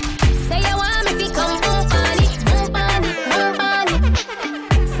 Say you want me fi come boom panic, boom panic, boom panic.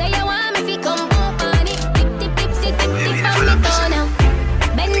 Say you want me fi come boom panic. Tip tip tip tip tip tip on me toe now.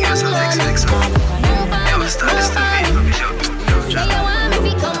 Bend down low now. Boom panic, boom panic. Say you want me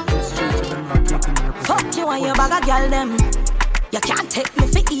fi come. Fuck you and your bag of girl them. You can't take me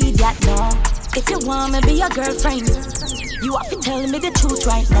for idiot, no. If you want me be your girlfriend, you have to tell me the truth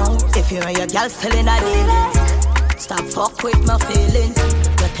right now. If you and your girl's telling a deal, stop fuck with my feelings.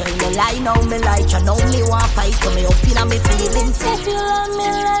 You tell me lie, now me like you know me want fight, so me up in my feelings. If you love me,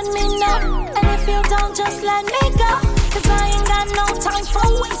 let me know. And if you don't, just let me go. Cause I ain't got no time for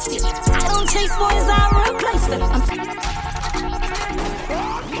wasting. I don't chase boys, I replace them.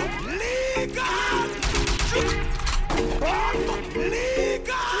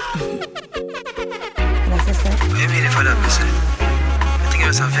 You mean if I love me, say? I think it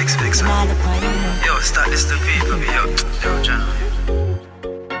was a vex. Yo, start this to people, yo, John.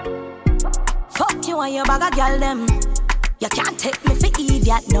 Fuck you and your bag of girl them. You can't take me for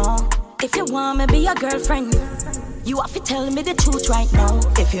idiot, no. If you want me be your girlfriend, you have to tell me the truth right now.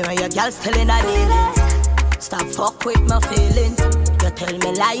 If you and your girl's telling a deal, stop fuck with my feelings. You tell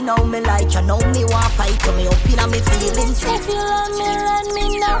me lie, now me like you know me want fight, so me up in my feelings. If you love me, let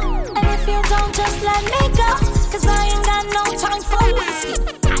me know. And if you don't, just let me go. Cause I ain't got no time for wasting.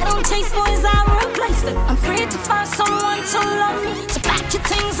 I don't chase boys, I replace them. I'm free to find someone to love me. So pack your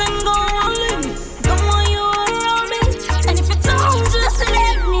things and go on leave. Don't want you around me. And if you don't, just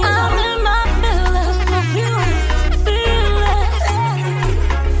let me know. I'm in my feelings, my feelings.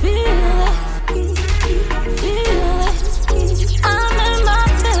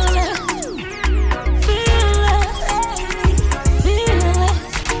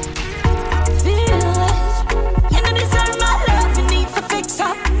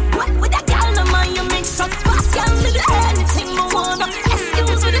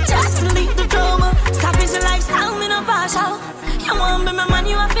 You want be my man,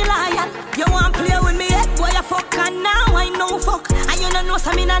 you a feel loyal. You want play with me head, boy, you fuck. And now I know fuck. And you don't know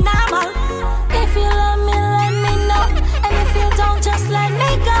some in a normal. If you love me, let me know. And if you don't, just let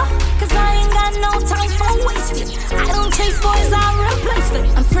me go. Cause I ain't got no time for wasting. I don't chase boys, I replace them.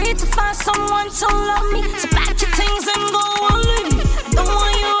 I'm free to find someone to love me. So pack your things and go on leave me. I don't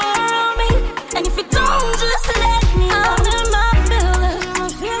want you around me. And if you don't, just let me know. I'm in my feelings, my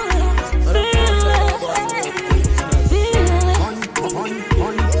feelings.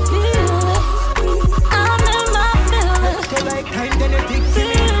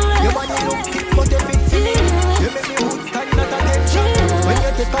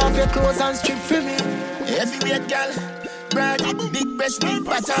 Take off your clothes and strip for me. Heavyweight girl, brag it, big breast, big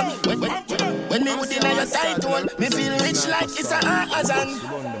bottom. When me would in your title, me feel rich like it's a Amazon.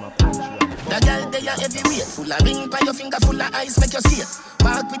 The girl they are heavyweight, full of ring by your finger, full of ice, make you skate.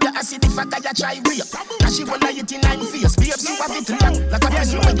 Walk with your acid if I got try rape. Now she wanna eat in 9 face. Babes, you have it locked like a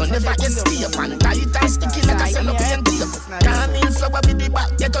prison when you never escape. And tight and sticky like a cellophane tape. Come in flower with the back,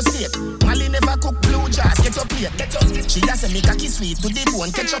 get your state. Molly never cook blue jars, get your plate. She has a make a kiss sweet to the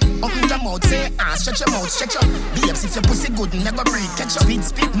bone, catch up. Open your mouth, say stretch your mouth, stretch up. Babes, if your pussy good, never breathe, catch up.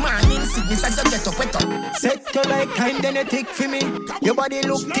 Speed man in sickness as you get up, wet up. Set you like time, then you tick for me. Your body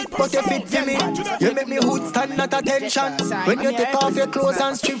look thick, but you fit for me. You make me hood stand at attention. When you take off your clothes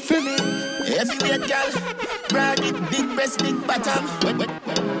and strip for me. Heavyweight girl, brag it, big breast, big bottom.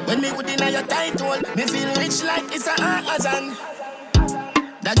 When me would in your title, me feel rich like it's a Amazon.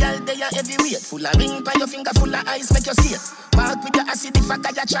 The girl they are heavyweight, full of ring by your finger, full of ice, make you skate. Walk with your acid if I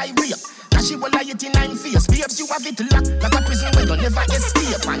got you try rape. Now she will lie it in 9 face. Babes, you have it locked like a prison when you never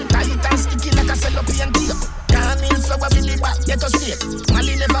escape. And tight and sticky like a cellophane tape. Come in flower with the back, get your state.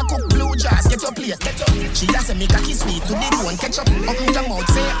 Molly never cook blue jars, get your plate. She has a make a kiss sweet to the bone, catch up. Open your mouth,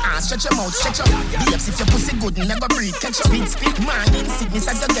 say stretch your mouth, stretch up. Babes, if your pussy good, never breathe, catch up. Speak man in sickness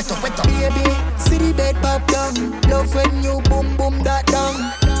as you get up, wet up. Baby, see the bed pop down. Love when you boom boom that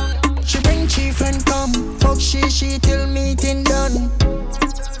down. She bring chief and come. she till meeting done.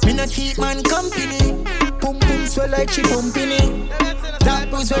 Me no keep man company. Pum pum swell like she pumping it.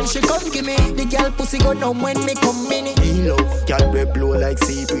 That was when she come give me. The girl pussy go down when me come in it. Me love girl we blow like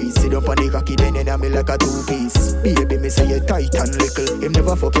sea breeze. Sit up on the cocky then in me like a two-piece. Baby me say you tight and little. Him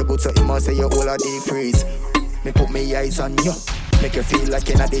never fuck you good so him must say you all a deep freeze. Me put me eyes on you, make you feel like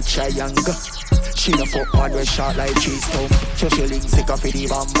you're in the triangle. She no fuck man when short like cheese stump. So she link sick off the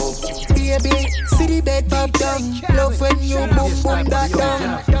bamboo. Baby, see the bed pop down. Love when you boom boom that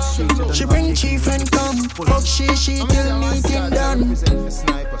down. She bring chief and come. Fuck she till meeting done.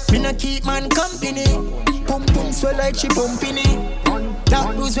 Me no keep man company. Pum pum swell like she pumping it.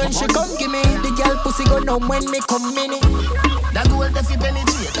 That was when she come give me. The girl pussy go down when me come in it. That gold if you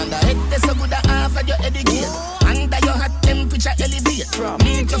penetrate. And the head that's so good at half of your educate. Under your hot temperature elevate.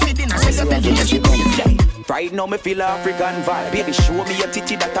 Need to fit in a second. Right now me feel African vibe. Baby show me your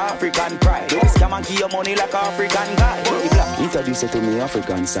titty that African pride. Don't scam and give your money like African guy. Introduce her to me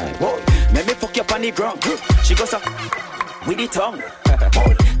African side. Boy, let me fuck you up on the ground. She goes up with the tongue.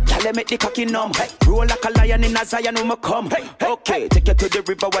 Tell make the cocky numb. Hey. Roll like a lion in a Zion when me come. Hey. Okay, take you to the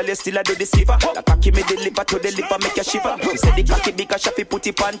river while you still a do the sliver. The cocky me deliver to the liver, make you shiver. She said the cocky big as Shafi put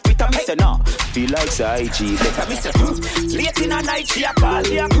it on Twitter. Me say no, feel like say IG. Better me say late in the night she a call.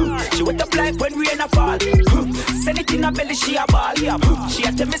 She wet up like when rain a fall. Send it in her belly she a ball. She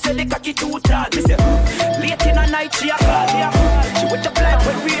a tell me say the cocky too tall. Me say late in the night she a call. She wet up like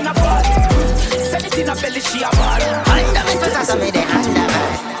when rain a fall. Send it in her belly she a ball. Under me so some me the under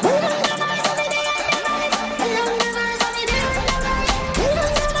me.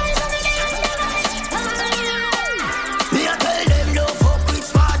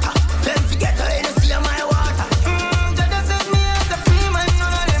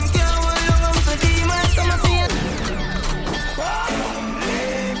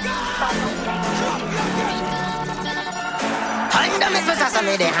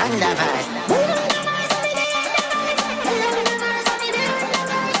 Me the hand of us.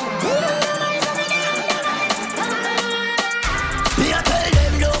 Me a tell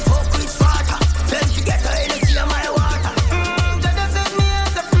them no fuck with Sparta. Them forget how they see my water. Jada said me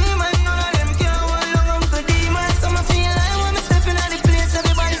as a free man. None of them can hold on to demons. Some of feel like when me stepping out the place,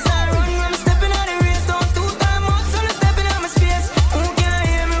 everybody start run. When me stepping out the race, don't two time out. So me stepping out my space. Who can't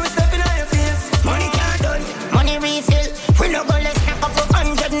hear me? We stepping out your face. Money can't done, money refill. We no go let's knock up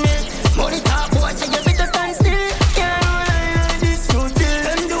 100 mil. Money talk boy, so you better stand still. Can't run like this, no deal.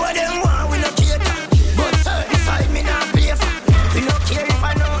 Them do what them want, we no cater. But certain side me not pay for. We no care if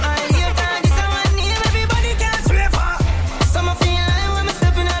I know I later. This a one name, everybody can swear for. Some of feel like when me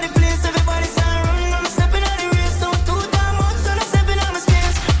stepping out the place, everybody start run. When me stepping out the race, don't two time out, so no stepping out my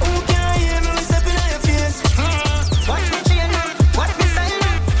space. Who can't hear me? We stepping out your face. Watch me chain up, watch me style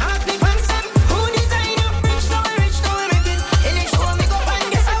up. Ask me concept, who design up? Rich now we make it. Any show me go and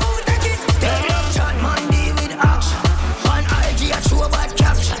guess how who take it. Them love chat Monday with action. On IG a show bad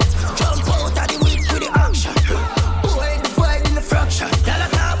caption. Jump out of the week with the action. Boy divide in the fraction. Y'all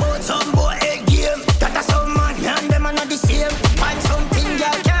talk about some boy a game. That a some man and them are not the same. Find something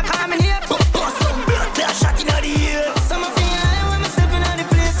y'all can't call me name. Bust some blood clot shot in the ear. Some of feel like when me stepping out the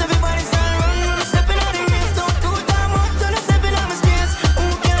place, everybody start run. When me stepping out the race, don't two time out, so no stepping out my space. Who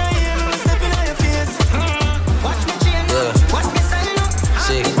can't hear me? We stepping out your face. Watch me chain up, watch me sign up.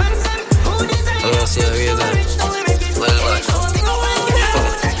 See. Concept, who design I'm gonna see a reason. Well, what?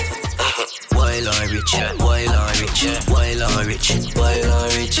 Wild and rich, yeah. Wild and rich, yeah. Wild and rich, wild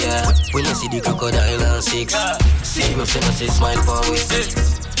and rich, yeah. When you see the crocodile and six, see me say smile for we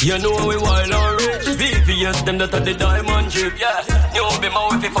six. You know we wild and rich. VVS them that are the diamond drip, yeah. You be my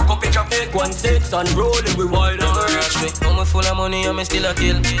wife if I fuck up picture fake 1-6 and rolling we wild and rich. Now me full of money and me still a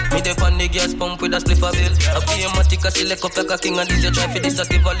kill. Me dep on the gas pump with a spliff a bill. I pay matic a select up like a king and this you try for this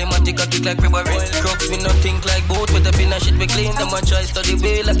active volumatic a kick like February. Crooks me not think like boat with a pin and shit we clean. Them a try study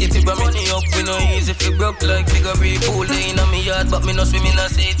way like if you bring money up we no easy if you broke like figure pool day in a me yard but me no swim in a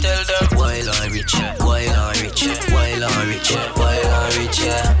sea. Tell them wild and rich, yeah. Wild and rich, yeah. Wild and rich, yeah. Wild and rich,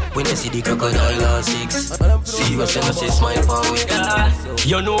 yeah. When you see the crocodile and six, see you say smile for we.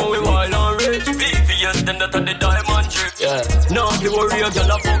 You know we wild and rich. VVS them that are the diamond drip, yeah. Now you worry a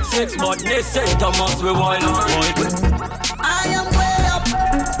girl a fuck sex, but they say Thomas we wild and rich. I am way up.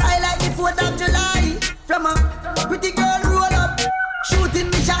 I like the 4th of July. From a pretty girl roll up, shooting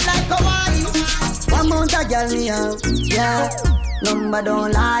me shot like Hawaii. One mount a girl me up, yeah. Number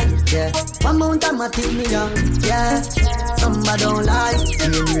don't lie, yeah. One mount a matic me young, yeah. Number don't lie.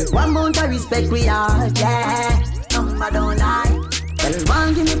 One mount a respect we are, yeah. Number don't lie. Well,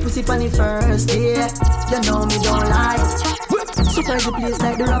 one give me pussy on the first day. You know me don't lie. Surprise the place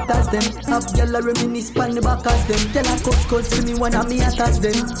like the Raptors them. Have y'all a reminisce pan the backers them. Tell a cuz to me one of me attach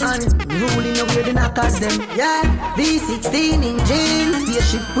them. And rolling away the knockers them. Yeah, V16 in jeans.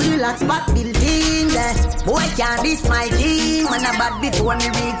 Spaceship with relax back building there. Boy can't diss my team. Man a bad before me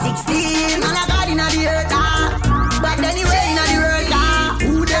reach 16. Man a god inna the earth but anyway inna the world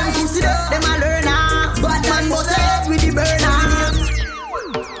who them consider them a learner. But man must live with the burner.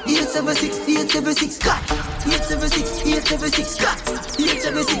 876 cut. 876 cut.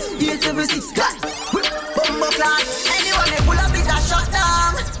 876 cut. Bumbo class. Anyone they pull up is a shot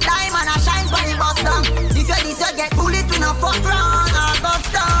down. Diamond a shine for the bus down. If you this you get bullet to no fuck round. Up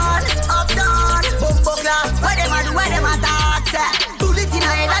down. Bumbo class. Where them a do, where them a talk say. Bullet in a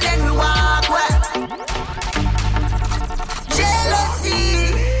head and then we walk where.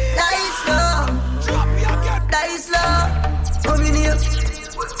 Jealousy. That is love. Coming here.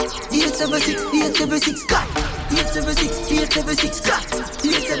 876 cut. 876 cut.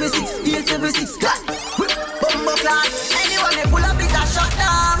 876 cut. Bumbo class. Anyone they pull up is a shot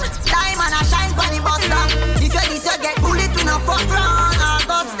down. Diamond a shine for the bus down. If you this you get bullet to no fuck round.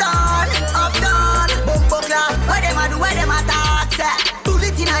 Bust down, up down. Bumbo class. Where them a do, where them a talk say.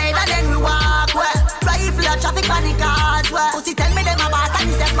 Bullet in a head and then we walk well. Rifle a traffic panic cars well. Pussy tell me them a boss and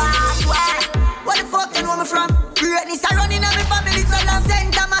it's a boss well. What the fuck you know me from? Greatness a running on me family so long.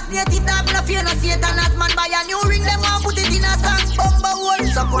 St. Thomas native dog, no fear no Satan as man buy a new ring, them want put it in a song. Bumbo hole,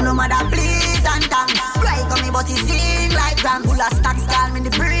 so no matter please and thanks. Right on me but he sing like grand. Full of stacks, call me the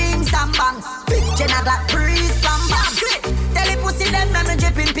bring some bangs. Big Jen a got breeze from bam. Tell the pussy them me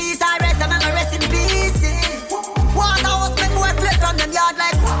drip in peace. I rest them and me rest in peace. Waterhouse me boy flip from them yard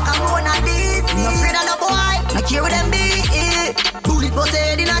like come on a this. No afraid of no boy, I care with them be. Bullet bust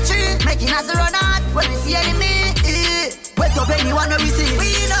head in a tree, making us run out when we see enemy. Wake up anyone we see.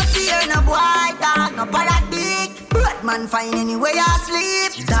 We no fear no boy, dog, no paradigm. Batman fine anyway I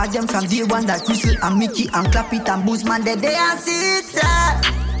sleep. Dog them from day one that Crystal and Mickey and Clap it and Boozman they and sit.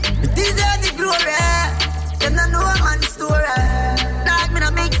 These are the glory. Them no know a man's story. Dog me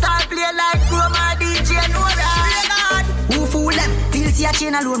no make star play like Chroma DJ Nora. Who fool them? Feel see a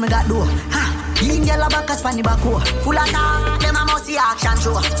chain alone me got door. Lean girl a back as funny back hole. Full of talk, them a must see action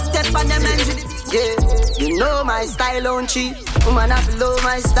show. Step on them engine. Yeah, you know my style on cheap. Woman have to love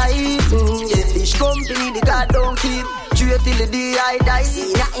my style. Yeah, fish company the God don't keep. True till the day I die.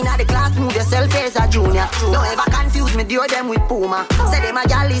 See ya inna the class, move yourself as a junior. Don't ever confuse me, deal them with Puma. Say them a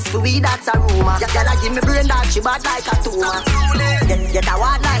gal is for we, that's a rumor. Y'all give me brain that she bad like a tumor. Get a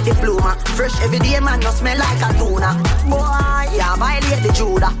word like diploma. Fresh every day man, no smell like a tuna. Boy, yeah, violate the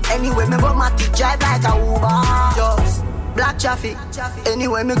Judah. Anyway, me go my drive like a Uber. Just black traffic.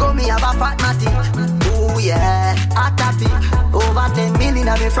 Anyway, me go me have a fat matic. Ooh yeah, hot topic. Over 10 million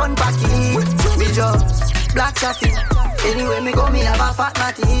on me front pocket. Me just black traffic. Anyway, me go me have a fat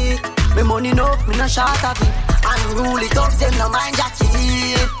matic. Me money no, me no short of it. Unruly thugs, them no mind jacket.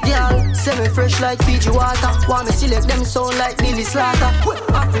 Girl, say me fresh like Fiji water. Want me select them sound like Lily Slaughter.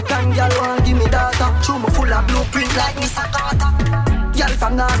 African girl want give me data. True me full of blueprint like Miss Carter. Girl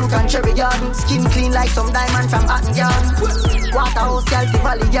from Naruk and Cherry Garden. Skin clean like some diamond from Hatton Garden. Waterhouse girl to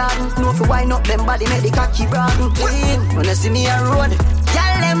Valley Garden. No for wind up them body make the cocky broaden. Clean, when you see me on road.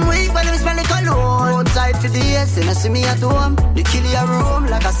 Girl them weak when them smell the cologne. Outside for the yes, when you see me at home. The kill your room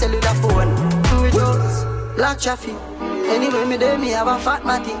like a cellular phone. We just black traffic. Anyway me there me have a fat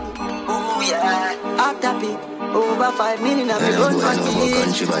matty. Ooh yeah, hot topic. Over 5 million of me run for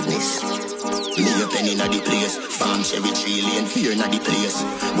country badness. Lay a pen inna the place. Farm Cherry Tree Lane, fear inna the place.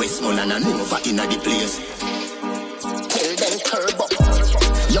 Westmoreland and Nova inna the place. Tell them curb up.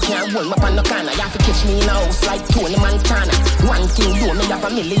 You can't hold me up on the corner. You have to catch me in a house like Tony Montana. One thing do me have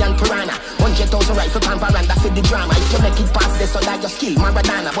 1 million piranha. 100,000 rifle pamparanda for the drama. If you make it past this, so that you skill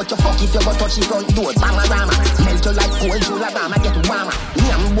Maradona. But you fuck if you go touch the front door, Bamarama. Melt you like cold Julabama, get warmer. Me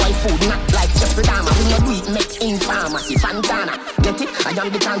and boy food not like Jeffrey Dahmer. When you do it, make in pharmacy, Fantana. Get it? I am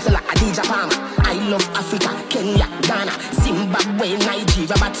the chancellor, Adija Palmer. I love Africa, Kenya, Ghana, Zimbabwe,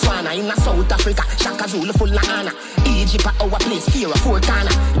 Nigeria, Botswana. In South Africa, Shaka Zulu full of honor. Egypt at our place, fear of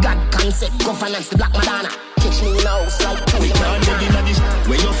Fortana. God concept, governance, the Black Madonna. Catch me in a house like we can't get in this.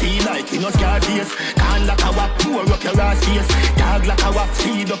 Where you feel like you know Scarface. Can't like our pour up your ass face. Dog like our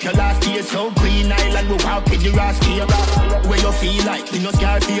speed up your last days. So Green Island we walk with your ass here. Where you feel like you know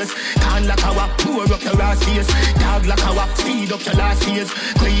Scarface. Can't like our pour up your ass face. Dog like our speed up your last days.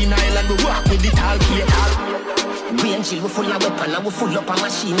 Green Island we walk with the tall here. Rain chill, we full of weapon, and we full up a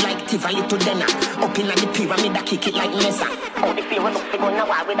machine like Tiva little Denner. Up in the pyramid, I kick it like Mesa. How the fear run up, we gonna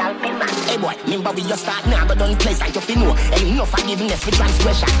war with all pizza. Hey boy, remember we just start now, but don't place like you know. Ain't enough forgiveness for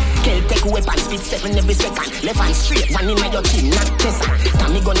transgression. Kill take weapon, speed 7 every second. Left hand straight, one in your chin, not Tessa.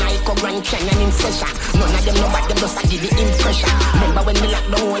 Tommy gonna echo Grand Canyon in session. None of them know what them just give the impression. Remember when me lock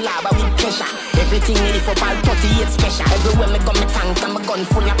the whole lava with pressure. Everything lift up all 38 special. Everywhere me go me tank and my gun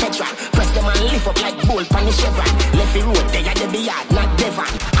full of petrol. Press them and lift up like bolt on the chevron. Left the road, they are the yard, not Devon.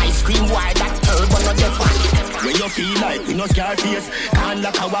 Ice cream wire, that turbo, not Devon. When you feel like we no scar face, can't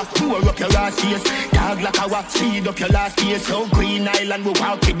lock our, pour up your ass face. Dog like our, speed up your last face. So Green Island, we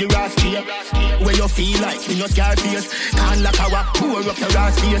walk with the rascal. When you feel like we no scar face, can't lock our, pour up your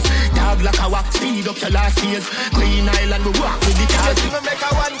ass face. Dog like our, speed up your last face. Green Island, we walk with the car. If you see me make a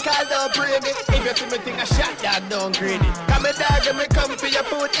one call, don't pray me. If you see me think a shot, dog, don't greedy. Come a dog and me come for your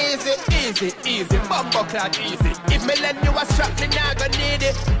food easy. Easy, easy, bumbo clock easy. If me lend you a strap, me nah gonna need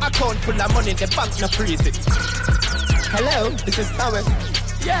it. Account full of money, the bank no freeze it. Hello, this is Thomas.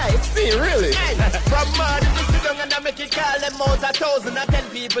 Yeah, it's me, really. Hey, from mud, you sit down and I make it call them out 1,010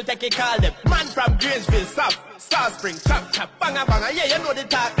 people take it call them. Man from Greensville, South, Star Spring, chop, chop, banga, banga, yeah, you know the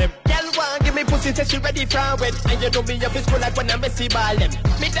talk them. Girl want give me pussy, say she ready from when. And you know me up in school like when I messy ball them.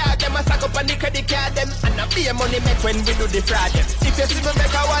 Me dog them a stack up on the credit card them. And I pay money make when we do the fraud them. If you see me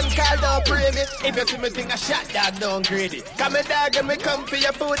make a one call, don't pray me. If you see me think a shot, dog, don't greedy. Come me dog and me come for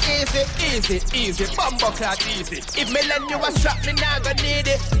your food easy. Easy, easy, bumbo clock easy. If me lend you a strap, me nah gonna need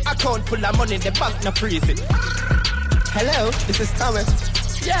it. Account full of money, the bank no freeze it. Hello, this is Thomas.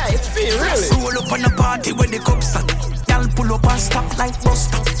 Yeah, it's me, really. Roll up on a party when the cups up. Y'all pull up and stop like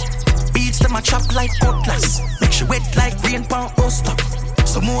Buster. Beats them a chop like cutlass. Make she wet like rain pan Oster.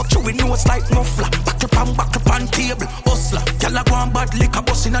 Some more chewing nose like muffler. Back up on table, hustler. Y'all a go on bad liquor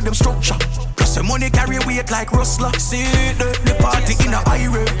bus in a them structure. Plus the money carry weight like rustler. See the party in a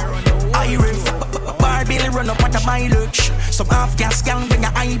high-rev. Bar bill run up at a mileage. Some half-gas gang bring a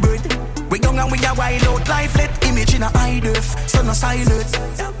hybrid. We young and we a wild out life. Let image in a high def. So no silent.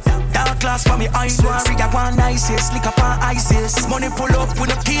 Dark class for me eyes. Worry I want ISIS. Lick up on ISIS. Money pull up with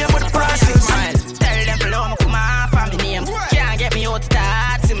a key with the process. Tell them below me come on for me name. Can't get me out to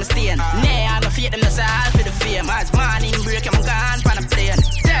start, see me stain. Nay, I no fear them no solve for the fame. As morning break, I'm gone from the plane.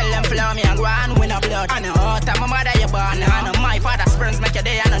 Tell them follow me and go on win a blood. I know how time my mother you born. I know my father's sperms make your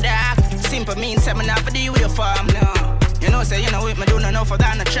day and a dark. Simple means 7 half of the way farm. No, you know say you know if me do not know for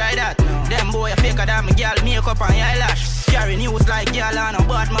that, no try that. No. Them boy a faker than me girl makeup and eyelash. Carry news like girl on a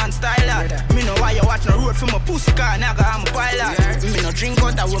bad man style that. Me know why you watch no road for my pussy car, nigga I'm a pilot. Me no drink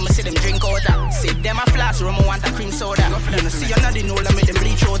out that when me see them drink out that. See them a flash room, I want a cream soda. You know see another know that me them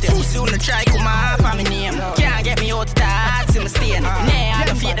bleach out there. Pussy on the try come off for me name. Can't get me out to start, see me stain. Nay, I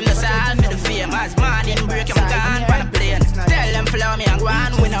don't fear them the solve for the fame. As morning break, I'm gone from the plane. Tell them follow me and go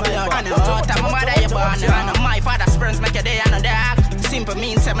on win a blood. I know how time my mother you born. I know my father's sperms make your day and a dark. Simple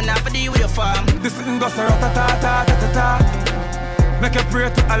means 7 half of the way farm. This thing goes ta-ta-ta-ta-ta-ta. Make you pray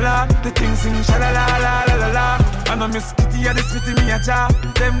to Allah. The thing sing sha-la-la-la-la-la-la. I know Miss Kitty and the spitty me a cha.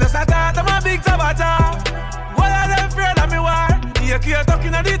 Them just a talk, I'm a big tabata. Why are them afraid of me war? You can't talk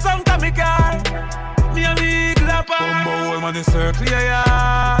in the tongue to me car. Me and me glapper. Bumbo all money circle your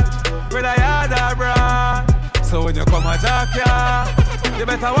yard. Where the yard are bra. So when you come a talk ya, you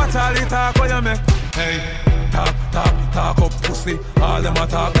better watch all the talk when you make. Hey, talk up pussy. All them a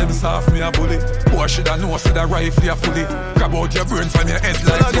talk, them soft me a bully. Boy should I know, see the rifle you fully. Grab out your brain from your head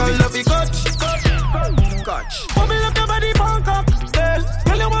like bully. Love you catch. Bubble up your body Bangkok.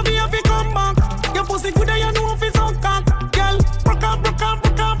 Tell you what we have to come back. Your pussy good and you know if it's on cock. Girl, broke up,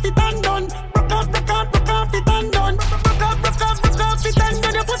 fit and done. Broke up, fit and done. Broke up, fit and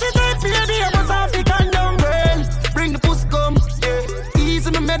done. Your pussy tight, baby, your pussy off, it and down. Well, bring the pussy come. Easy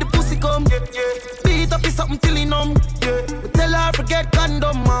me make the pussy come. Beat up is something till he numb. We tell her forget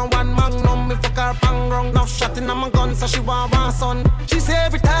condom. One magnum, me fuck her bang wrong. Now shot in my gun, so she want one son. She say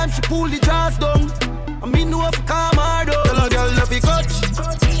every time she pull the jaws down. I mean no for calm her down. Tell her girl love you catch.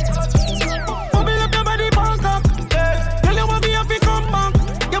 Bubble up your body Bangkok. Tell you what we have to come back.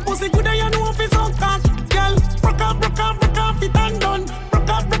 Your pussy good and you know if it's on cock. Girl, broke up, fit and done. Broke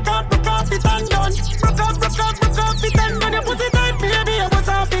up, fit and done. Broke up, fit and done. Your pussy tight, baby, your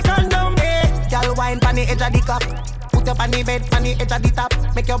pussy off it and down. Girl wine pon the edge of the cup. Put up on the bed, on the edge of the top.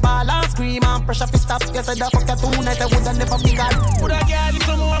 Make your ball and scream and pressure fi stop. You said that fuck you 2 nights, I woulda never be gone. Put a girl, if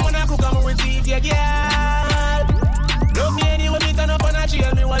someone wanna cook, I'ma receive your girl. Love me anyway, me turn up on a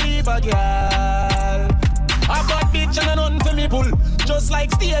chair, me want leave a girl. A bad bitch and a nothing for me pull. Just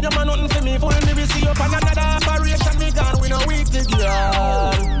like stadium and nothing for me full. Me will see up on another operation, me gone, we no weak the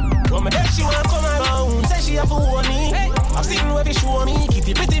girl. When my dead she want come around, say she a fool me. I've seen where they show me,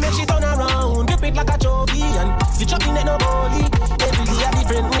 kitty pretty make she turn around, grip it like a trophy and see chucking it no bully. Every day a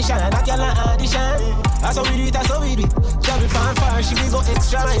different mission, a girl an audition. That's how we do it, that's how we do it. Travel far, she will go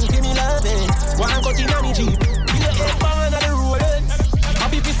extra and give me love it. One cut in on me Jeep, be a head man on the road.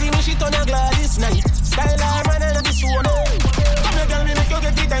 Happy to see me, she turn a glad this night. Style her man and this one. Come here girl, me make you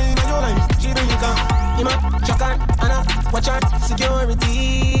get it in your life. She really come, Ima, chuck her, Anna, watch her,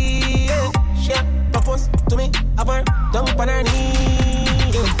 security. She propose to me, up her, dump on her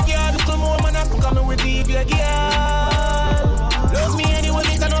knee. Girl, look more man, I come with the girl. Love me anyway,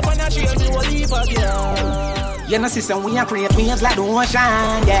 they turn up on her, she help me with the girl. You know, sister, we are create waves like the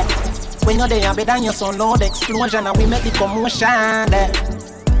ocean, yeah. When you're there, better than your son, Lord, explosion, and we make the commotion, yeah.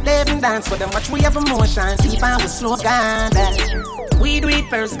 Live and dance for them, watch we have emotion, keep on with slogan, yeah. We do it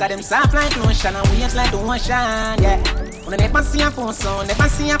first, got them soft like lotion, and waves like the ocean, yeah. When I never see a phone sound,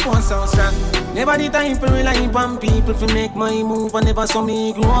 strong. Never the time for rely on people to make my move, and never saw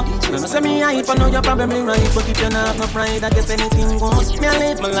me grow up. You know, say me hype, I know you're probably right, but if you not have no pride, I guess anything goes. Me I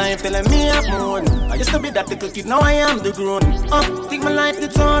live my life, telling me I'm more. I used to be that little kid, now I am the grown. Think my life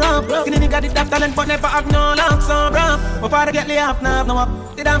it's all up. Skinny nigga did that talent, but never have no luck, so bro. My father get laid off, now have no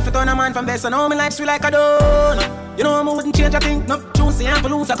up. They don't fit on a man from best, so now my life sweet like a donut. You know I wouldn't change a thing, no. Juicy and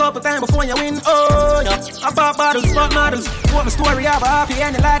lose a couple times before you win, oh, yeah. I pop bottles, spot models. Want my story of a happy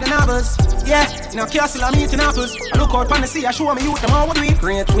ending like the novels. Yeah, in a castle I'm eating apples. I look out from the sea, I show me youth, them all what we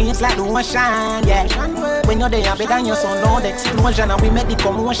great waves like the ocean, yeah. When you're there, better than your son, Lord, explosion, and we make the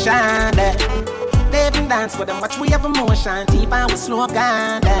commotion, yeah. Live and dance for them, watch we have emotion, deep and with slogan,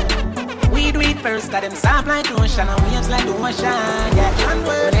 yeah. We do it first, got them soft like lotion, and waves like the ocean, yeah.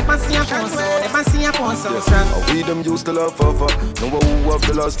 When they pass your phone so strong. We them used to love forever. Know who have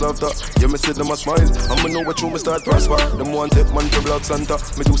the last laughter. Yeah, me see them a smile. I'ma know what you me start prosper. Them want take man to Black Santa.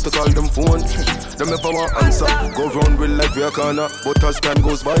 Me used to call them phone. Them never want answer. Go round with like we a corner. But as time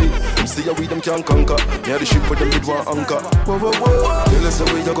goes by, them see how we them can conquer. Me the ship with them with one anchor. Whoa, whoa, whoa. Tell us the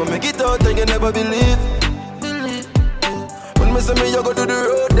way you gonna make it out and you never believe. When me say me you go to the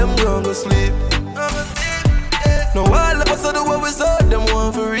road, them gonna sleep. No all of us are the one we saw, them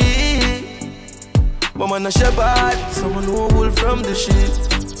want for real. But man a shepherd, someone who wool from the sheep.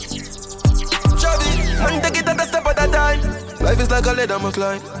 Chavi, man take it at a step at a time. Life is like a ladder, my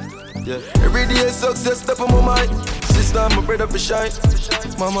climb. Yeah, every day success step on my mind. Sister, my brother for shine.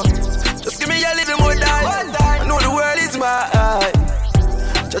 Mama, just give me a little more time. I know the world is my eye.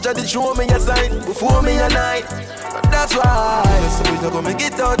 Judge did show me a sign before me a night. And that's why so we gonna make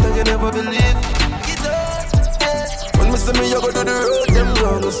it out and you never believe. When me say me you go to the road, them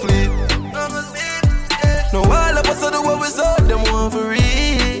gonna sleep. No all of us are the one we saw, them want for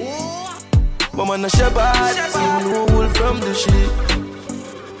real. But man a shepherd, someone who wool from the sheep.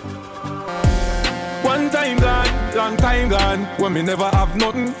 One time gone, long time gone, when me never have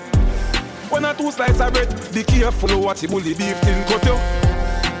nothing. When I two slices of bread, be careful what the bully beef thing cut you.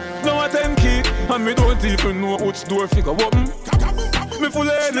 Now I 10 key, and me don't even know which door figure open. Me full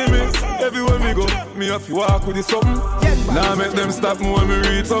of enemies, everywhere me go, me have to walk with the something. Now make them stop me when me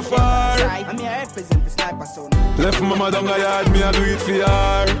reach so far. I'm here represent the sniper sound. Left mama down the yard, me I do it for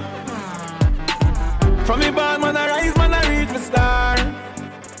her. From me born, man I rise, man I reach the star.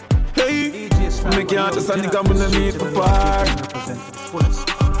 Hey, me can't just a nigga when I meet for par.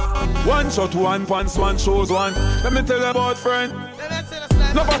 One shot, one pants, one shows one. Let me tell you about friend.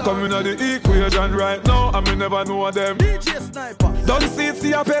 Never come in the equation right now, and me never know them. DJ Sniper. Don't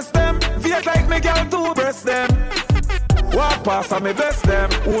see a best them. Feel like me girl to breast them. Walk past and me best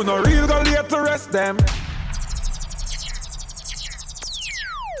them. Who no real go late to rest them.